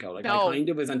expected it to go. Like I No, kind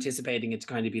of was anticipating it to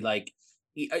kind of be like,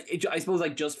 I suppose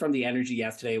like just from the energy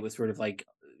yesterday, it was sort of like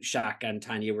Shaq and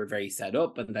Tanya were very set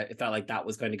up, and that it felt like that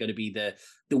was kind of going to be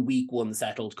the week one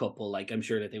settled couple. Like I'm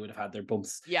sure that they would have had their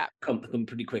bumps yeah, come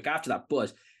pretty quick after that,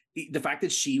 but the fact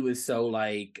that she was so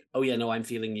like, oh yeah, no, I'm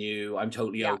feeling you, I'm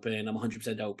totally yeah, open, I'm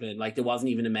 100% open. Like there wasn't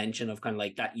even a mention of kind of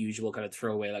like that usual kind of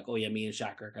throwaway, like, oh yeah, me and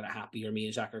Shaq are kind of happy, or me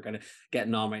and Shaq are kind of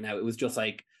getting on right now. It was just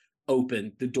like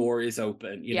open, the door is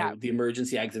open, yeah. the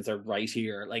emergency exits are right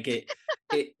here. Like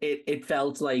it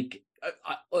felt like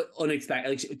unexpected.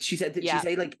 Like she said that, she Yeah.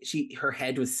 said like her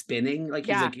head was spinning. Like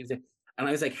Yeah. he was like, and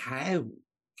I was like, How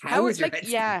how are is your like, head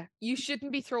spinning? yeah, you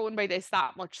shouldn't be thrown by this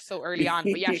that much so early on.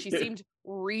 But yeah, she seemed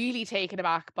really taken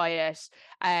aback by it.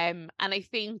 And I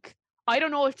think I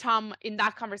don't know if Tom in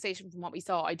that conversation from what we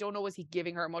saw, I don't know, was he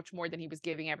giving her much more than he was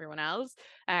giving everyone else?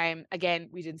 Again,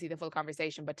 we didn't see the full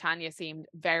conversation, but Tanya seemed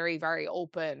very, very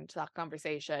open to that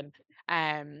conversation.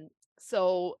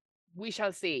 So we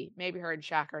shall see. Maybe her and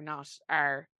Shaq are not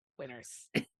our winners.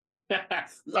 Okay.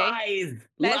 Lies,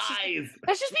 Let's just lies.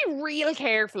 let's just be real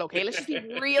careful, okay? Let's just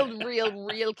be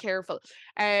real careful.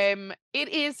 It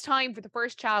is time for the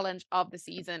first challenge of the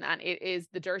season, and it is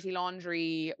the dirty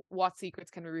laundry. What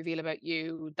secrets can we reveal about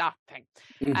you? That thing.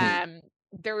 Mhm.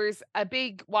 There's a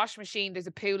big wash machine, there's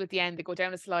a pool at the end, they go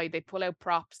down a slide, they pull out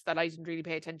props that I didn't really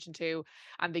pay attention to,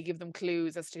 and they give them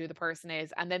clues as to who the person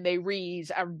is, and then they read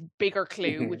a bigger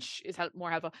clue, Mhm. which is more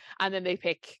helpful, and then they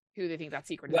pick who they think that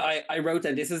secret is Well, about. I wrote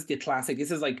down, this is the classic.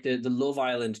 This is like the Love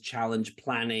Island challenge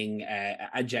planning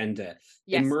agenda.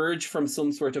 Yes. Emerge from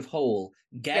some sort of hole,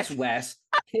 get Yes. wet,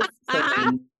 kiss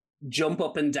someone, jump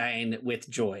up and down with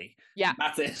joy. Yeah.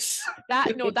 That's it.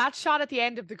 That shot at the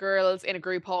end of the girls in a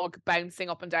group hug bouncing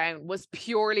up and down was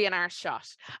purely an arse shot.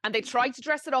 And they tried to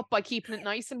dress it up by keeping it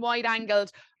nice and wide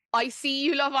angled. I see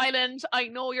you, Love Island. I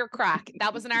know your crack.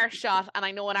 That was an arse shot, and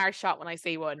I know an arse shot when I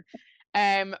see one.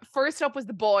 First up was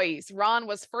the boys. Ron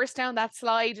was first down that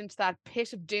slide into that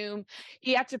pit of doom.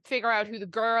 He had to figure out who the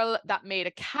girl that made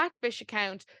a catfish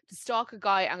account to stalk a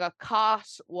guy and got caught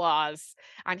was.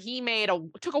 And he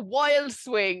took a wild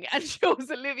swing and chose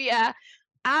Olivia.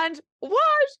 And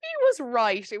what? He was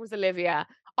right. It was Olivia.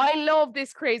 I love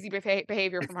this crazy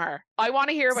behavior from her. I want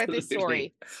to hear about this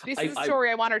Absolutely. story. This is a I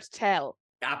story I want her to tell.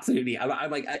 Absolutely. I'm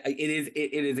like, it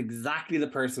is exactly the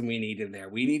person we need in there.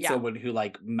 We need Yeah. someone who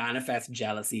like manifests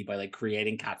jealousy by like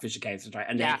creating catfish accounts to try,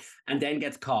 Yeah. and then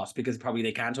gets caught because probably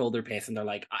they can't hold their pace, and they're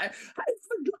like, I'm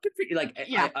looking for you. Like,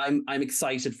 Yeah. I'm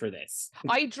excited for this.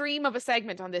 I dream of a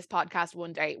segment on this podcast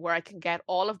one day where I can get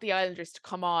all of the Islanders to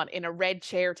come on in a red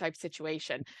chair type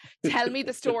situation. Tell me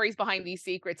the stories behind these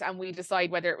secrets, and we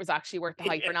decide whether it was actually worth the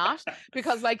hype or not.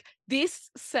 Because like this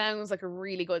sounds like a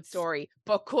really good story,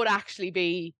 but could actually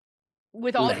be,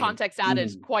 with all Lame. context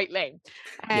added, quite lame.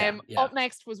 Yeah. Up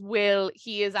next was Will.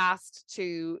 He is asked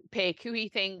to pick who he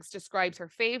thinks describes her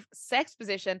fave sex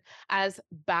position as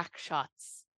back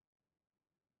shots.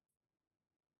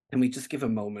 Can we just give a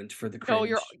moment for the No,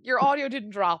 cringe? your audio didn't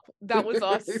drop. That was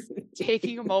us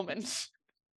taking a moment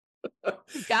to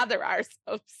gather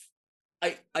ourselves.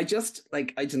 I just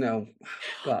like, I don't know.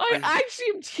 God, I actually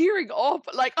am tearing up.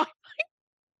 Like,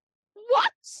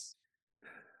 what?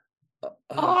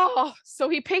 Oh, so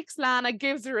he picks Lana,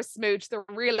 gives her a smooch. The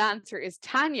real answer is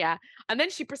Tanya. And then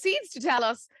she proceeds to tell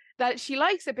us that she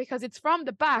likes it because it's from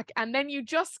the back. And then you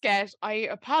just get, I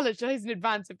apologize in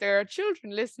advance if there are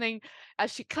children listening.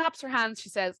 As she claps her hands, she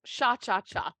says, shot, shot,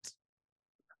 shot.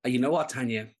 You know what,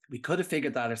 Tanya? We could have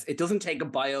figured that out. It doesn't take a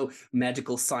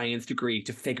biomedical science degree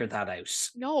to figure that out.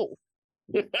 No,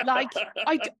 like,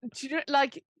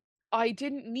 I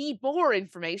didn't need more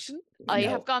information. I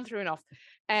have gone through enough.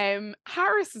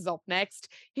 Harris is up next.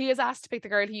 He is asked to pick the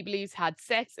girl he believes had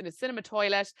sex in a cinema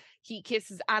toilet. He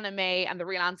kisses Anna May, and the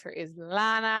real answer is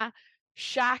Lana.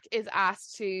 Shaq is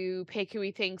asked to pick who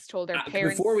he thinks told their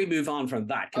parents. Before we move on from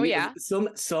that,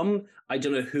 some I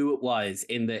don't know who it was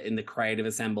in the crowd of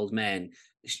assembled men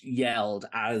yelled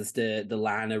as the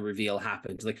Lana reveal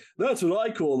happened, like, that's what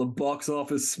I call a box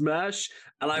office smash.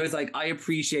 And I was like, I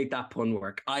appreciate that pun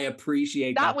work. I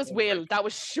appreciate that. That was Will. Work. That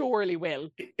was surely Will.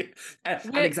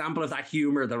 An example of that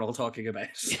humor they're all talking about.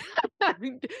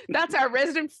 That's our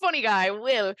resident funny guy,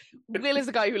 Will. Will is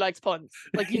a guy who likes puns.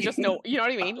 Like, you just know, you know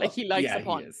what I mean? Like, he likes a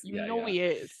pun. He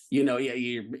is. You know,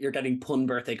 you're getting pun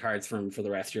birthday cards for the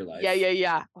rest of your life.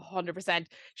 Yeah. 100%.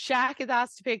 Shaq is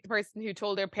asked to pick the person who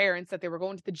told their parents that they were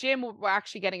going to the gym, were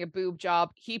actually getting a boob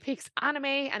job. He picks Anna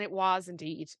May, and it was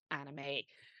indeed Anna May.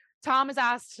 Tom is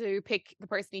asked to pick the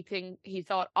person he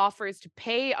thought offers to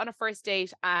pay on a first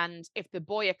date, and if the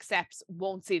boy accepts,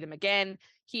 won't see them again.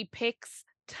 He picks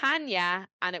Tanya,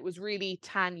 and it was really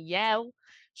Tanyelle.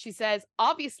 She says,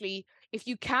 obviously, if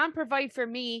you can't provide for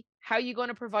me, how are you going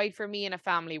to provide for me and a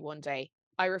family one day?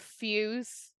 I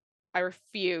refuse to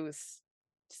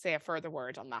say a further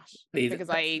word on that. Please, because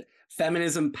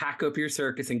feminism, pack up your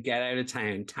circus and get out of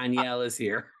town. Tanyelle is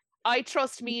here. I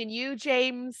trust me and you,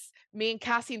 James, me and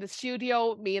Cassie in the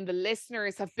studio, me and the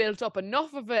listeners have built up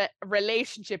enough of a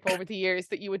relationship over the years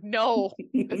that you would know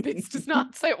that this does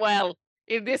not sit well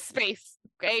in this space,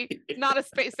 okay? It's not a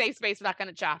safe space for that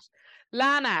kind of chat.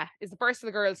 Lana is the first of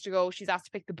the girls to go. She's asked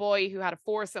to pick the boy who had a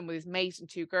foursome with his mate and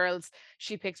two girls.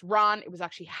 She picks Ron. It was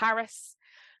actually Harris.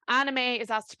 Anna May is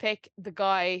asked to pick the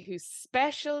guy whose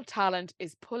special talent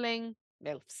is pulling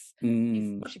MILFs.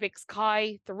 She picks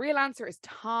Kai. The real answer is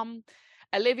Tom.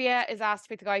 Olivia is asked to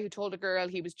pick the guy who told a girl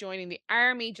he was joining the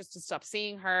army just to stop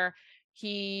seeing her.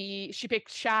 She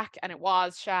picked Shaq, and it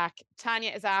was Shaq.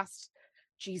 Tanya is asked,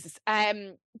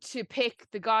 to pick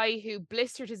the guy who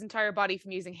blistered his entire body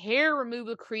from using hair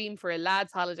removal cream for a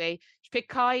lad's holiday. She picked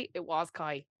Kai. It was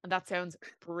Kai. And that sounds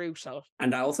brutal.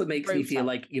 And that also makes me feel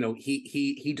like, you know,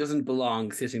 he doesn't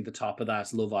belong sitting at the top of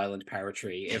that Love Island power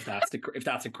tree if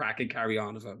that's a crack and carry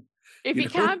on of him. If he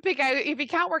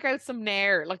can't work out some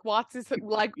nair, like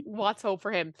what's hope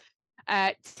for him?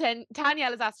 Tanya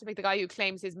is asked to pick the guy who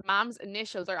claims his mom's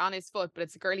initials are on his foot, but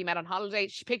it's a girl he met on holiday.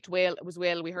 She picked Will. It was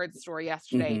Will. We heard the story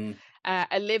yesterday.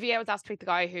 Olivia was asked to pick the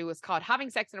guy who was caught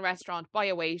having sex in a restaurant by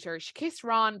a waiter. She kissed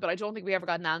Ron, but I don't think we ever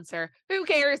got an answer. Who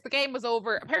cares? The game was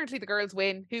over. Apparently the girls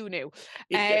win. Who knew?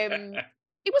 It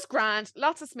was grand.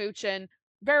 Lots of smooching.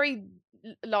 Very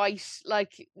light.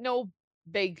 Like, no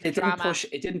big drama.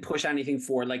 It didn't push anything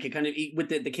forward. Like, it kind of, with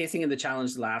the kissing and the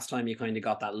challenge last time, you kind of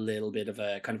got that little bit of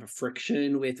a kind of a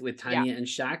friction with Tanya and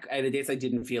Shaq. Out of this, I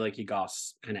didn't feel like you got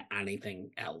kind of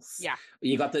anything else. Yeah,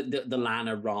 you got the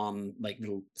Lana Ron like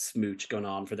little smooch going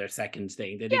on for their second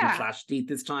thing. They didn't flash teeth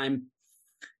this time.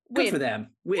 Good for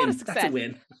them. Win. That's a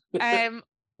win.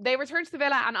 They return to the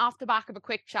villa, and off the back of a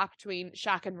quick chat between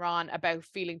Shaq and Ron about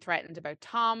feeling threatened about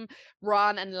Tom,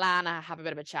 Ron and Lana have a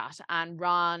bit of a chat, and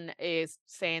Ron is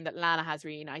saying that Lana has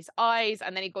really nice eyes,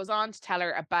 and then he goes on to tell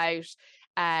her about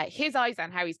his eyes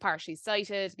and how he's partially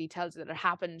sighted. He tells her that it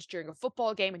happened during a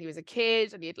football game when he was a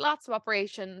kid, and he had lots of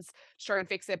operations to try and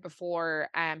fix it before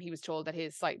he was told that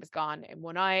his sight was gone in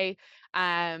one eye.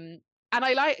 And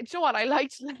I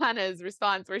liked Lana's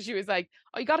response where she was like,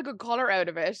 oh, you got a good color out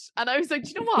of it. And I was like,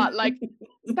 you know what? Like,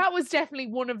 that was definitely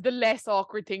one of the less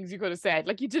awkward things you could have said.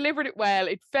 Like, you delivered it well.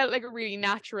 It felt like a really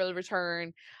natural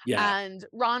return. Yeah. And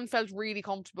Ron felt really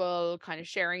comfortable kind of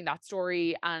sharing that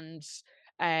story. And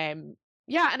and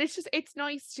it's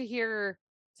nice to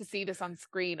see this on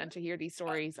screen and to hear these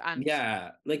stories. And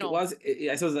it was,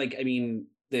 I suppose, like, I mean,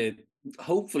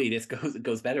 hopefully this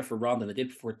goes better for Ron than it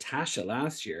did for Tasha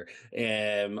last year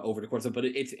over the course of, but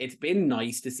it's been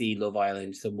nice to see Love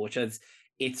Island, so much as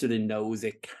it sort of knows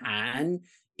it can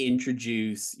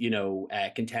introduce, you know,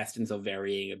 contestants of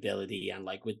varying ability and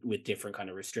like with different kind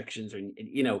of restrictions, or,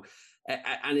 you know,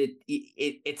 and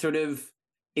it sort of,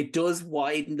 it does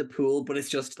widen the pool, but it's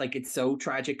just like, it's so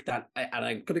tragic that, and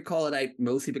I'm going to call it out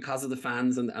mostly because of the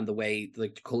fans and the way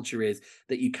like the culture is,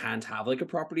 that you can't have like a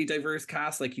properly diverse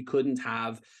cast. Like, you couldn't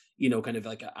have, you know, kind of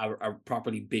like a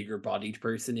properly bigger bodied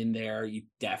person in there. You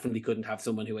definitely couldn't have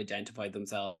someone who identified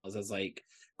themselves as like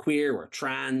queer or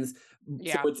trans. So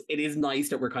Yeah. it is nice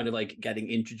that we're kind of like getting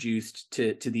introduced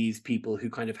to these people who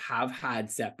kind of have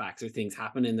had setbacks or things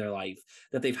happen in their life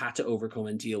that they've had to overcome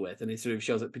and deal with. And it sort of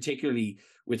shows that, particularly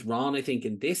with Ron, I think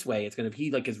in this way, it's kind of, he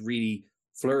like has really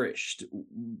flourished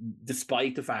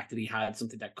despite the fact that he had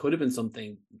something that could have been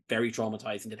something very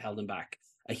traumatizing that held him back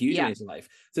a huge Yeah. amount in life.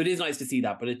 So it is nice to see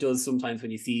that, but it does sometimes, when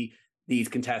you see these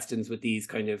contestants with these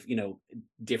kind of, you know,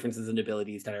 differences in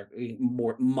abilities that are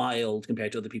more mild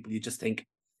compared to other people, you just think,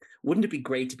 wouldn't it be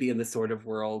great to be in this sort of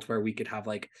world where we could have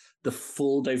like the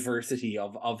full diversity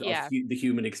of Yeah. the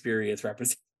human experience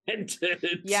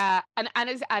represented? Yeah. And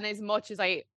as much as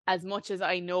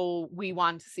I know we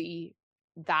want to see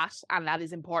that, and that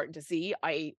is important to see,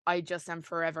 I just am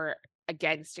forever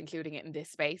against including it in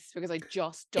this space, because I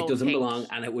just It don't doesn't think belong,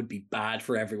 and it would be bad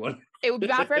for everyone. it would be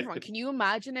bad for everyone. Can you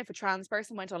imagine if a trans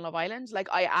person went on Love Island? Like,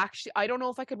 I don't know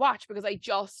if I could watch, because I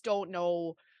just don't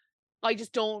know. I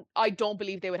don't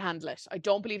believe they would handle it. I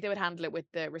don't believe they would handle it with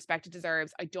the respect it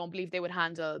deserves. I don't believe they would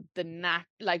handle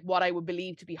like what I would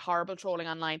believe to be horrible trolling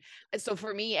online. So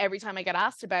for me, every time I get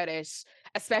asked about it,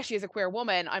 especially as a queer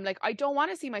woman, I'm like, I don't want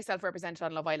to see myself represented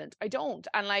on Love Island. I don't.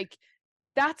 And like,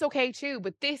 that's okay too.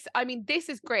 But this, I mean, this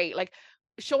is great. Like,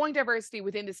 showing diversity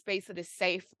within the space that is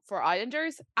safe for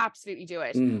Islanders, absolutely do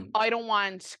it. Mm. I don't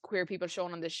want queer people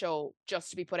shown on this show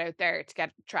just to be put out there to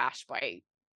get trashed by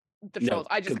the trolls. No,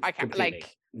 I can't, completely.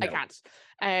 like, I No.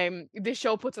 can't. This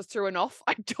show puts us through enough.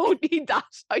 I don't need that.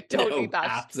 I don't need No, that.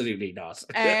 absolutely not.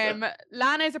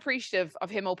 Lana is appreciative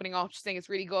of him opening up. She's saying it's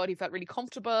really good. He felt really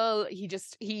comfortable.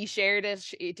 He shared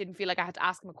it. It didn't feel like I had to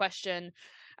ask him a question.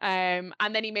 And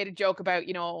then he made a joke about,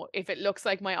 you know, if it looks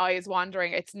like my eye is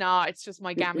wandering, it's not. It's just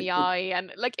my gammy eye,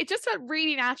 and like, it just felt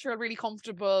really natural, really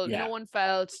comfortable. No Yeah, one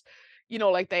felt, you know,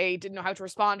 like they didn't know how to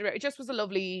respond to it. It just was a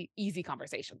lovely, easy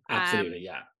conversation. absolutely.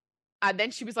 Yeah. And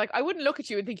then she was like, I wouldn't look at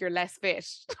you and think you're less fit.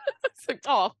 It's like,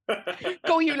 oh,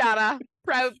 go you, Lana. Be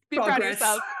proud of Progress.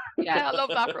 yourself. Yeah, I love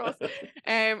that for us.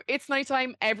 It's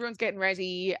nighttime. Everyone's getting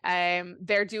ready.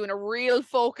 They're doing a real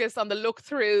focus on the look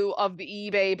through of the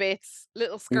eBay bits,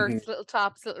 little skirts, little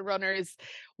tops, little runners.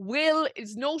 Will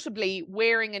is notably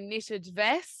wearing a knitted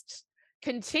vest,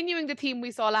 continuing the theme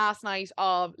we saw last night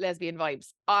of lesbian vibes.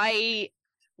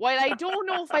 While I don't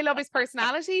know if I love his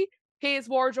personality, his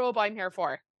wardrobe I'm here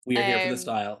for. We are here for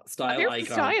the I'm style here for the icon.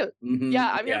 style.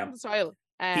 Yeah, I'm here Yeah. for the style.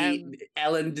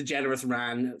 Ellen DeGeneres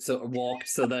walked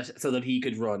so that he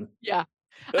could run. Yeah.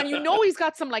 And you know he's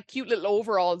got some like cute little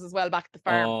overalls as well back at the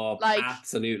farm. Oh, Like,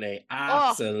 absolutely. oh,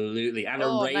 Absolutely. And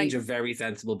a range of nice. very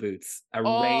sensible boots. A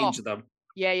Oh, range of them.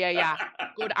 yeah.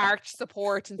 Good arch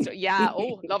support and stuff. Yeah,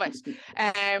 oh, love it.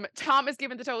 Tom is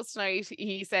giving the toast tonight.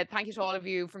 He said, thank you to all of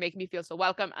you for making me feel so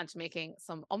welcome and to making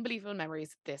some unbelievable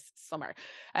memories this summer.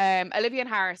 Olivia and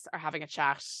Harris are having a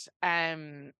chat.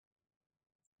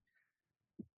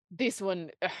 This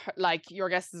one, like, your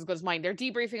guess is as good as mine. They're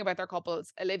debriefing about their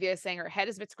couples. Olivia is saying her head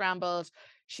is a bit scrambled.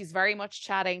 She's very much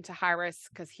chatting to Harris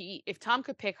because if Tom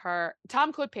could pick her,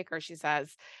 Tom could pick her, she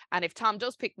says. And if Tom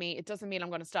does pick me, it doesn't mean I'm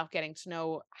going to stop getting to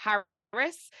know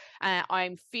Harris.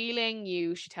 I'm feeling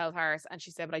you, she tells Harris. And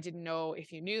she said, but I didn't know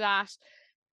if you knew that.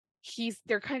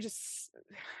 They're kind of just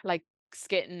like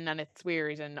skitting, and it's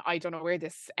weird, and I don't know where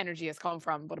this energy has come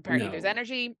from, but apparently there's No.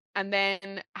 energy. And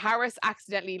then Harris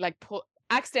accidentally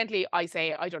I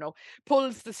say, I don't know,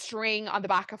 pulls the string on the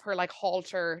back of her like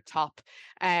halter top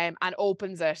and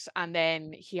opens it, and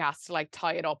then he has to like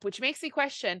tie it up, which makes me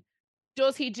question,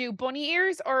 does he do bunny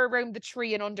ears or around the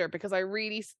tree and under? Because I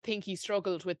really think he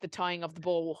struggled with the tying of the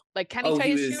bow. Like, can he tie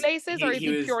his shoelaces, or is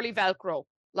he purely Velcro?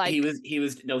 Like, he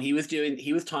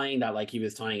was tying that like he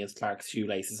was tying his Clark's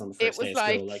shoelaces on the it first was day of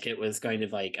like, school. Like, it was kind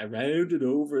of like around and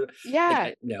over.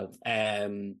 yeah. No.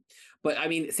 But I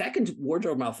mean, second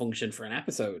wardrobe malfunction for an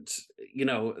episode, you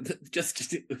know,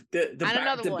 just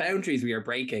the boundaries we are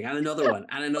breaking, and another one,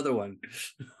 and another one.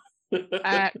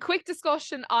 Quick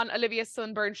discussion on Olivia's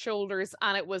sunburned shoulders,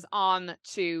 and it was on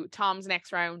to Tom's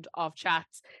next round of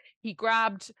chats. He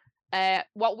grabbed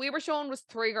what we were shown was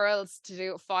three girls to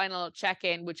do a final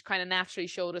check-in, which kind of naturally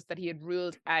showed us that he had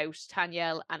ruled out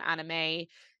Tanyel and Anna May.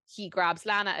 He grabs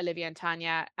Lana, Olivia, and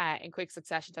Tanya in quick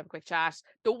succession to have a quick chat.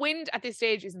 The wind at this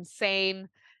stage is insane.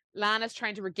 Lana's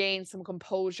trying to regain some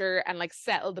composure and like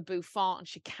settle the bouffant, and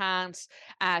she can't.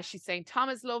 She's saying, Tom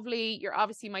is lovely, you're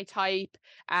obviously my type,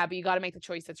 but you got to make the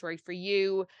choice that's right for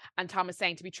you. And Tom is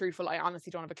saying, to be truthful, I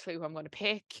honestly don't have a clue who I'm going to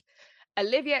pick.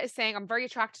 Olivia is saying, I'm very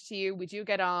attracted to you, we do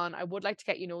get on, I would like to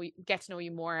get to know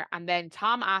you more. And then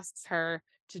Tom asks her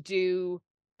to do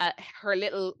her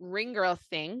little ring girl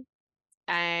thing,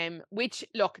 Which,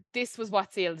 look, this was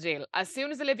what sealed the deal. As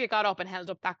soon as Olivia got up and held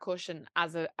up that cushion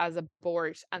as a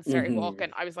board and started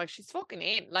walking, I was like, she's fucking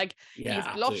in. Like, Yeah, he's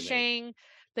absolutely. blushing.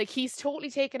 Like, he's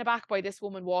totally taken aback by this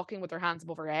woman walking with her hands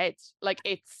above her head. Like,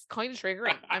 it's kind of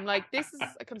triggering. I'm like, this is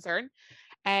a concern.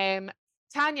 Um,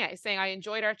 Tanya is saying, I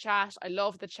enjoyed our chat. I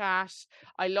loved the chat.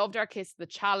 I loved our kiss, the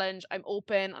challenge. I'm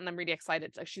open and I'm really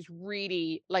excited. Like, she's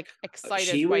really like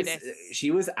excited by this. She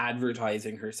was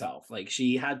advertising herself. Like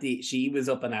she was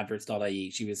up on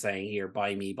adverts.ie. She was saying, here,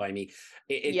 buy me, buy me.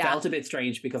 It Yeah. felt a bit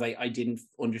strange because I didn't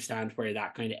understand where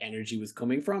that kind of energy was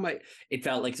coming from. It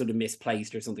felt like sort of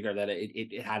misplaced or something, or that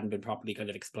it hadn't been properly kind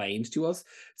of explained to us.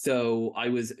 So I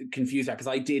was confused because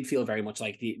I did feel very much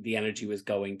like the energy was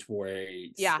going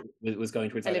towards was going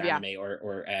towards either Olivia. Anime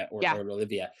or Yeah.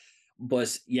 Olivia.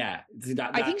 But yeah,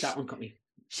 I think that one caught me.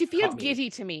 she feels giddy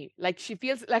to me. Like, she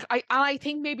feels like I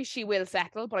think maybe she will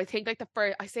settle, but I think like the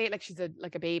first, I say it like she's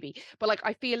like a baby, but like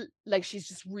I feel like she's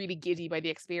just really giddy by the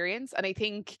experience, and I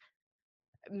think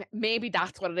maybe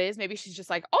that's what it is. Maybe she's just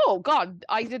like, oh God,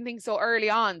 I didn't think so early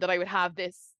on that I would have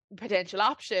this potential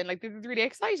option. Like, this is really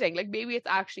exciting. Like, maybe it's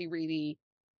actually really,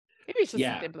 maybe it's just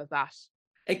as simple as that.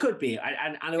 It could be,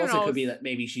 and it Who also could knows? be that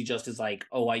maybe she just is like,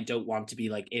 oh, I don't want to be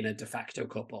like in a de facto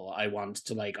couple. I want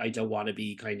to I don't want to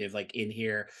be kind of like in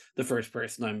here. The first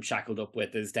person I'm shackled up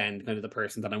with is then kind of the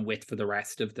person that I'm with for the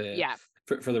rest of the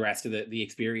for the rest of the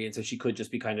experience. So she could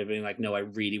just be kind of being like, no, I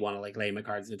really want to like lay my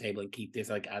cards on the table and keep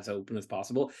this like as open as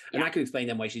possible. And that could explain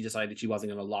then why she decided she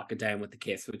wasn't going to lock it down with the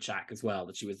kiss with Shaq as well.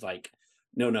 That she was like,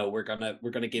 no, we're gonna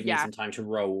give me some time to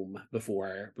roam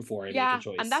before I make a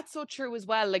choice. And that's so true as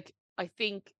well. Like, I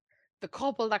think the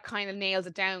couple that kind of nails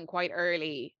it down quite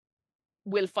early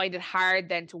will find it hard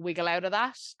then to wiggle out of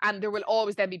that. And there will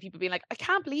always then be people being like, I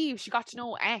can't believe she got to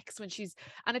know X when she's,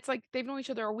 and it's like they've known each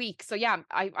other a week. So yeah,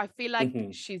 I feel like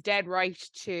she's dead right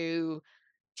to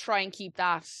try and keep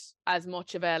that as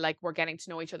much of a like we're getting to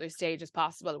know each other stage as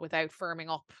possible without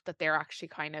firming up that they're actually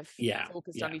kind of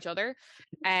focused on each other.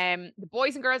 The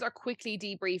boys and girls are quickly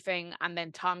debriefing, and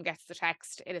then Tom gets the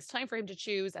text. It is time for him to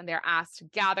choose, and they're asked to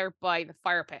gather by the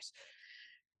fire pit.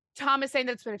 Tom is saying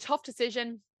that it's been a tough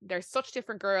decision. They're such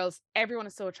different girls. Everyone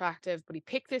is so attractive, but he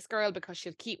picked this girl because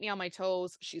she'll keep me on my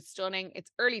toes. She's stunning.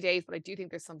 It's early days, but I do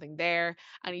think there's something there.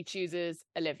 And he chooses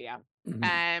Olivia.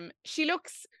 She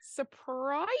looks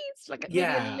surprised, like maybe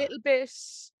a little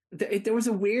bit. There was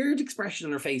a weird expression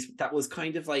on her face that was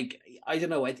kind of like, I don't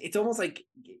know, it's almost like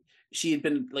she had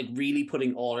been like really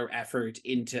putting all her effort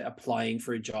into applying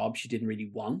for a job she didn't really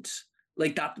want.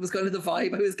 Like, that was kind of the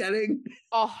vibe I was getting.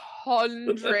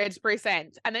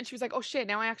 100%. And then she was like, oh shit,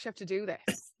 now I actually have to do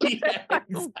this. Yeah,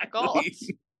 exactly. Oh God.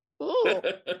 Ooh,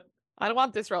 I don't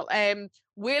want this role.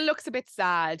 Will looks a bit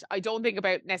sad. I don't think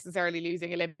about necessarily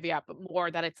losing Olivia, but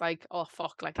more that it's like, oh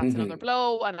fuck, like that's another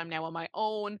blow and I'm now on my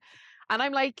own. And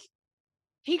I'm like,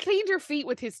 he cleaned her feet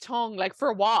with his tongue, like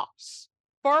for what?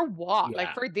 For what?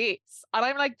 Like for this. And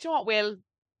I'm like, do you know what, Will?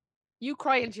 You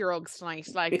cry into your Uggs tonight.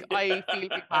 Like, I feel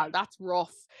bad. That's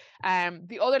rough.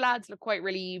 The other lads look quite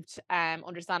relieved,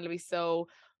 understandably so.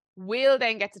 Will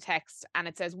then gets a text and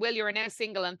it says, Will, you are now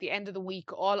single, and at the end of the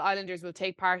week, all Islanders will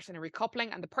take part in a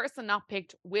recoupling, and the person not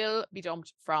picked will be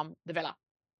dumped from the villa.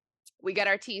 We get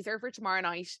our teaser for tomorrow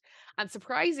night, and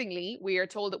surprisingly, we are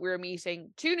told that we're meeting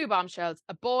 2 new bombshells,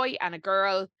 a boy and a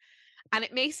girl. And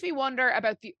it makes me wonder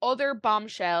about the other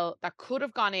bombshell that could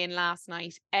have gone in last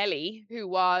night, Ellie, who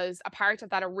was a part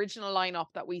of that original lineup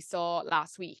that we saw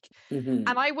last week. And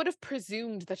I would have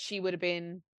presumed that she would have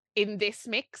been in this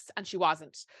mix, and she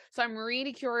wasn't. So I'm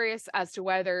really curious as to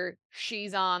whether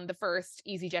she's on the first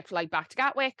EasyJet flight back to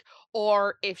Gatwick,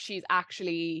 or if she's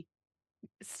actually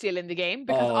still in the game,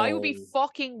 because I would be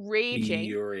fucking raging.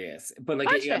 Furious. But like,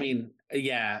 I mean,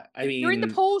 you're in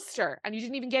the poster and you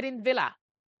didn't even get in the villa.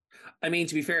 I mean,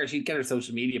 to be fair, she'd get her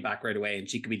social media back right away and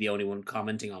she could be the only one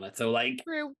commenting on it. So, like,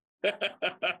 true.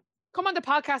 Come on the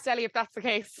podcast, Ellie, if that's the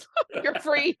case. You're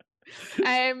free.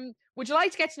 Would you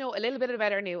like to get to know a little bit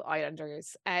about our new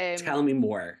Islanders? Tell me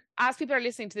more. As people are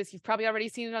listening to this, you've probably already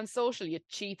seen it on social, you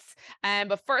cheats.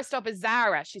 But first up is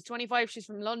Zara. She's 25. She's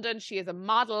from London. She is a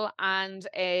model and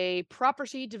a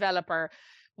property developer.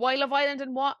 Why Love Island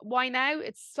and why now?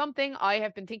 It's something I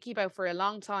have been thinking about for a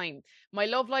long time. My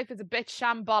love life is a bit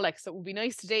shambolic, so it would be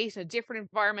nice to date in a different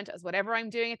environment, as whatever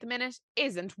I'm doing at the minute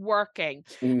isn't working.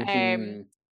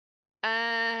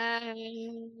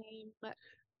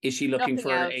 Is she looking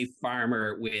for a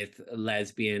farmer with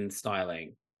lesbian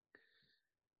styling?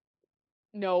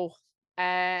 No.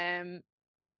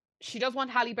 She does want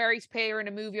Halle Berry to play her in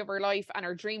a movie of her life, and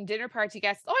her dream dinner party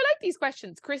guests. Oh, I like these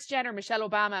questions. Kris Jenner, Michelle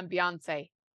Obama, and Beyonce.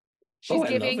 She's I love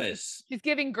giving it. she's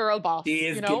giving girl boss, She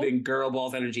is you know? giving girl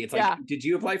boss energy. It's like, Yeah. did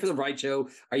you apply for the right show?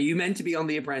 Are you meant to be on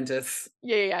The Apprentice?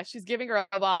 Yeah. She's giving her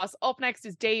a boss. Up next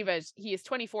is David. He is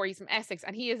 24. He's from Essex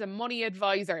and he is a money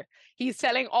advisor. He's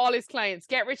telling all his clients,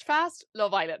 get rich fast,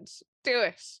 Love Island. Do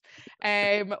it.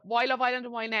 Why Love Island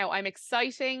and why now?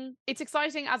 It's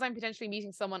exciting as I'm potentially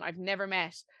meeting someone I've never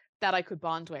met that I could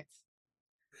bond with.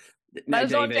 Now, Well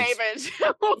done, David,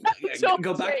 David. Well done,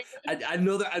 go back David.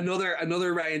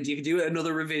 another round. You could do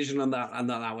another revision on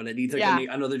that one. It needs like Yeah.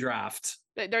 another draft.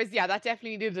 That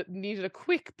definitely needed a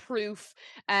quick proof.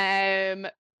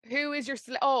 Who is your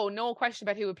no question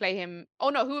about who would play him. Oh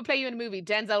no, who would play you in a movie?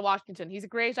 Denzel Washington. He's a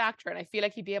great actor and I feel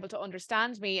like he'd be able to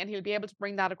understand me and he'll be able to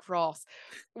bring that across.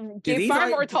 Give far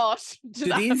more thought to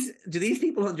that. Do these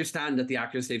people understand that the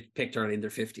actors they've picked are in their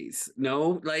 50s?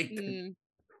 No, like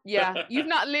Yeah, you've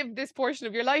not lived this portion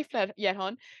of your life yet,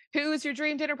 hon. Who is your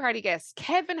dream dinner party guest?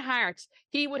 Kevin Hart.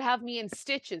 He would have me in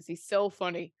stitches. He's so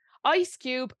funny. Ice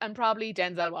Cube and probably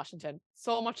Denzel Washington.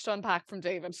 So much to unpack from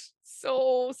David.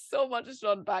 So much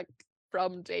to unpack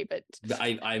from David.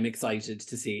 I'm excited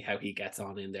to see how he gets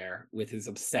on in there with his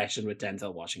obsession with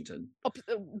Denzel Washington.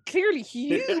 Clearly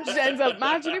huge Denzel.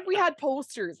 Imagine if we had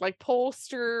posters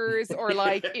or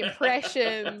like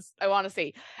impressions. I want to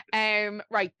see.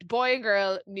 Right, boy and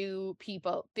girl, new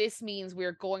people. This means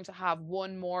we're going to have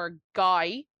one more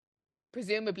guy,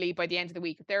 presumably by the end of the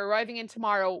week. If they're arriving in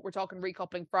tomorrow, we're talking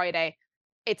recoupling Friday.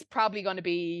 It's probably going to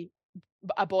be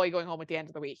a boy going home at the end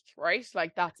of the week, right?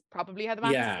 Like that's probably how the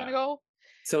math is going to go.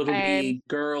 So it'll be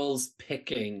girls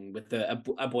picking with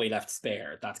a boy left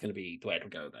spare. That's going to be the way it'll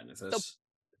go then, is it? So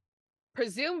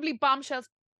presumably bombshells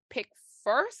pick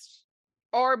first,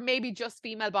 or maybe just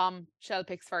female bombshell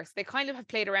picks first. They kind of have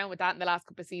played around with that in the last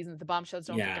couple of seasons. The bombshells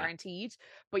don't get guaranteed.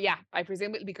 But yeah, I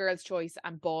presume it'll be girls' choice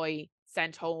and boy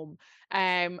sent home.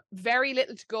 Very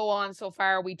little to go on so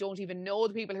far. We don't even know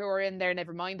the people who are in there,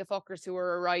 never mind the fuckers who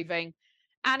are arriving.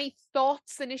 Any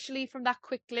thoughts initially from that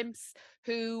quick glimpse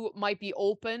who might be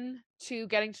open to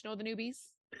getting to know the newbies?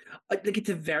 Like it's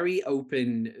a very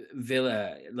open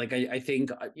villa. Like I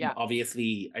think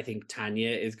obviously I think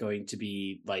Tanya is going to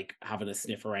be like having a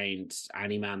sniff around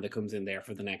any man that comes in there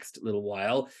for the next little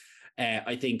while.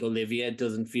 I think Olivia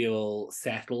doesn't feel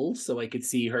settled, so I could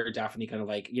see her definitely kind of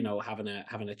like, you know, having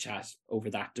a chat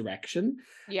over that direction.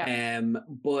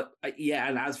 But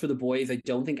and as for the boys, I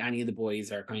don't think any of the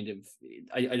boys are kind of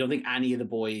I don't think any of the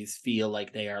boys feel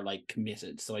like they are like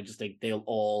committed. So I just think they'll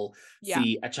all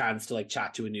see a chance to like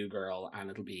chat to a new girl, and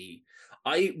it'll be.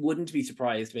 I wouldn't be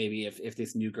surprised maybe if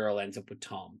this new girl ends up with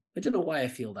Tom. I don't know why I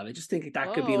feel that. I just think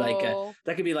that could be like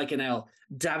an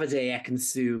Davide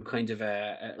Ekin-Su kind of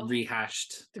a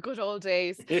rehashed. The good old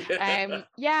days. I feel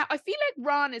like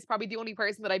Ron is probably the only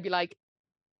person that I'd be like,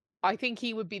 I think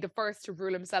he would be the first to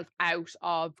rule himself out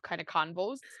of kind of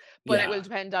convos, but it will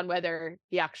depend on whether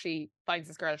he actually finds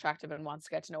this girl attractive and wants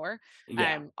to get to know her.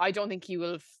 I don't think he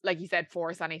will, like you said,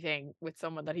 force anything with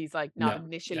someone that he's like not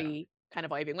initially kind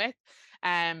of vibing with.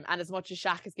 And as much as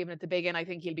Shaq is giving it the big one, I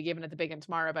think he'll be giving it the big one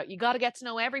tomorrow about you got to get to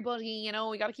know everybody, you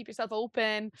know, you got to keep yourself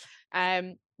open.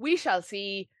 We shall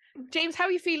see. James, how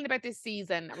are you feeling about this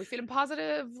season? Are we feeling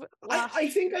positive? I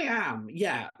think I am.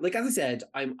 Yeah. Like, as I said,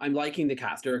 I'm liking the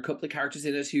cast. There are a couple of characters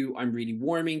in it who I'm really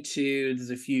warming to.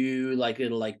 There's a few like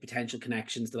little like potential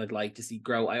connections that I'd like to see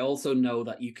grow. I also know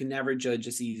that you can never judge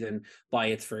a season by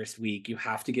its first week. You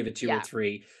have to give it 2 or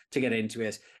 3 to get into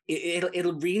it.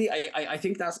 It'll really, I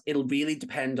think it'll really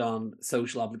depend on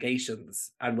social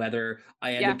obligations and whether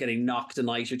I end up getting knocked a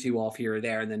night or two off here or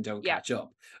there and then don't catch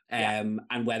up. And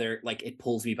whether like it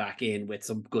pulls me back in with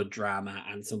some good drama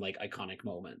and some like iconic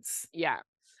moments.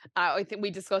 I think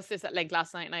we discussed this at length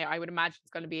last night, and I would imagine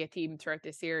it's going to be a theme throughout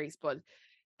this series, but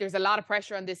there's a lot of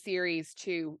pressure on this series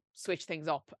to switch things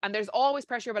up, and there's always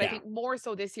pressure, but I think more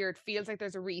so this year it feels like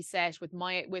there's a reset with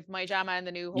my Jama and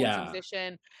the new hosting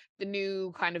position, the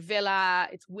new kind of villa.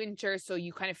 It's winter, so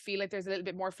you kind of feel like there's a little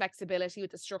bit more flexibility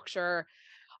with the structure.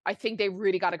 I think they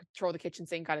really got to throw the kitchen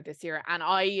sink at it this year, and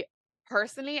I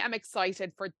personally am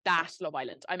excited for that Love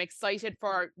Island. I'm excited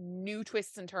for new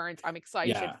twists and turns. I'm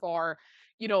excited for,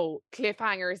 you know,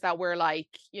 cliffhangers that were like,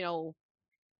 you know,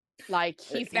 like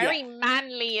he's very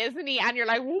manly, isn't he? And you're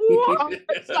like, what?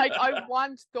 Like, I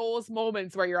want those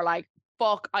moments where you're like,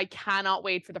 fuck, I cannot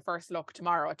wait for the first look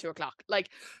tomorrow at 2:00.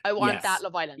 Like, I want that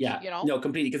Love Island, you know? No,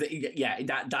 completely. Because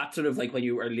that sort of like when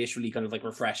you are literally kind of like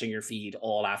refreshing your feed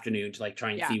all afternoon to like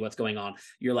try and see what's going on.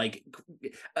 You're like,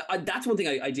 that's one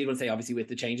thing I did want to say, obviously, with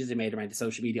the changes they made around the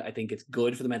social media. I think it's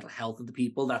good for the mental health of the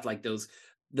people that like those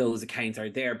accounts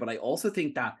are there. But I also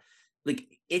think that like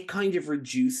it kind of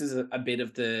reduces a bit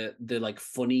of the like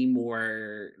funny,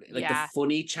 more like the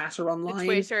funny chatter online. The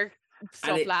Twitter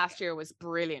stuff last year was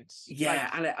brilliant. Yeah,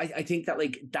 and I think that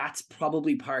like that's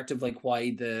probably part of like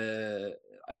why the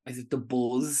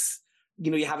buzz,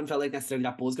 you haven't felt like necessarily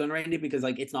that buzz going around it, because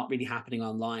like it's not really happening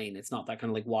online. It's not that kind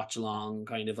of like watch along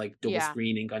kind of like double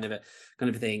screening kind of a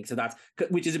thing. So that's,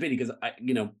 which is a pity, because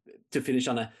to finish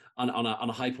on a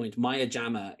high point, Maya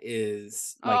Jama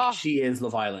is like she is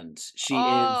Love Island. She is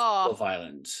Love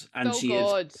Island, and she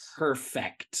is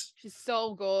perfect. She's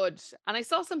so good. And I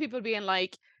saw some people being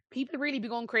like, people really be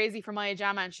going crazy for Maya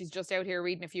Jama, and she's just out here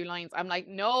reading a few lines. I'm like,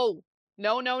 no.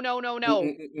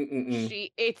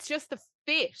 It's just the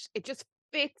fit. It just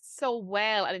fits so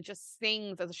well, and it just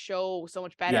sings as a show so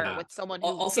much better with someone who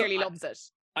also, clearly loves it.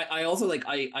 I also like,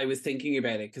 I was thinking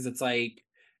about it, because it's like,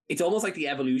 it's almost like the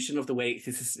evolution of the way,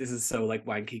 this is so like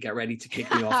wanky, get ready to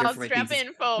kick me off here for my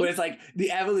thesis, but it's like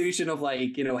the evolution of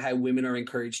like, how women are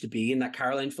encouraged to be, and that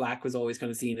Caroline Flack was always kind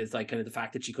of seen as like kind of the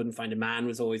fact that she couldn't find a man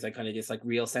was always like kind of this like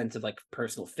real sense of like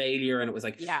personal failure, and it was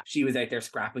like she was out there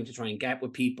scrapping to try and get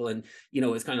with people, and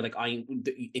it's kind of like,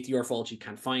 it's your fault you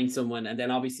can't find someone. And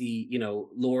then obviously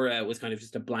Laura was kind of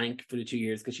just a blank for the 2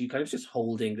 years, because she kind of just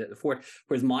holding the fort,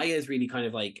 whereas Maya is really kind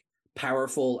of like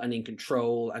powerful and in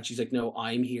control, and she's like, no,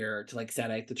 I'm here to like set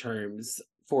out the terms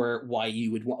for why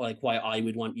you would why I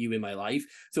would want you in my life.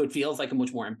 So it feels like a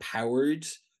much more empowered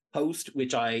host,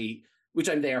 which I'm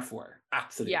there for.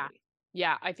 Absolutely.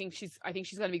 Yeah, I think she's going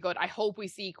to be good. I hope we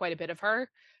see quite a bit of her.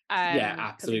 Yeah,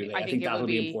 absolutely. I think that'll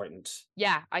be important.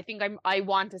 Yeah, I think I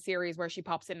want a series where she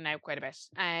pops in and out quite a bit.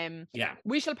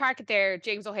 We shall park it there.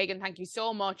 James O'Hagan, thank you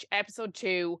so much. Episode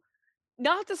 2.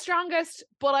 Not the strongest,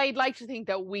 but I'd like to think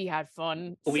that we had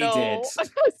fun. We did. So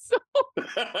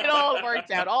it all worked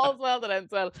out. All's well that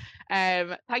ends well.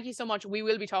 Thank you so much. We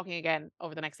will be talking again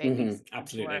over the next 8 weeks.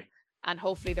 Absolutely. Sure. And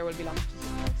hopefully there will be lots to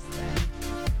discuss.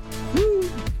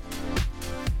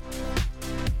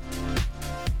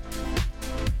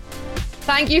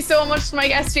 Thank you so much to my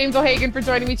guest, James O'Hagan, for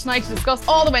joining me tonight to discuss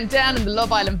all that went down in the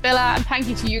Love Island villa. And thank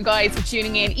you to you guys for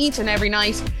tuning in each and every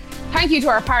night. Thank you to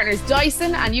our partners,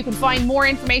 Dyson, and you can find more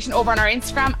information over on our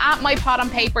Instagram at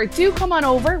MyPodOnPaper. Do come on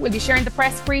over. We'll be sharing the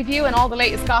press preview and all the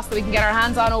latest gossip that we can get our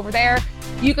hands on over there.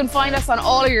 You can find us on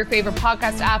all of your favourite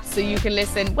podcast apps, so you can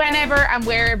listen whenever and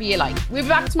wherever you like. We'll be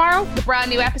back tomorrow with a brand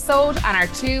new episode and our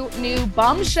 2 new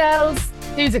bombshells.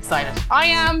 Who's excited? I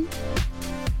am.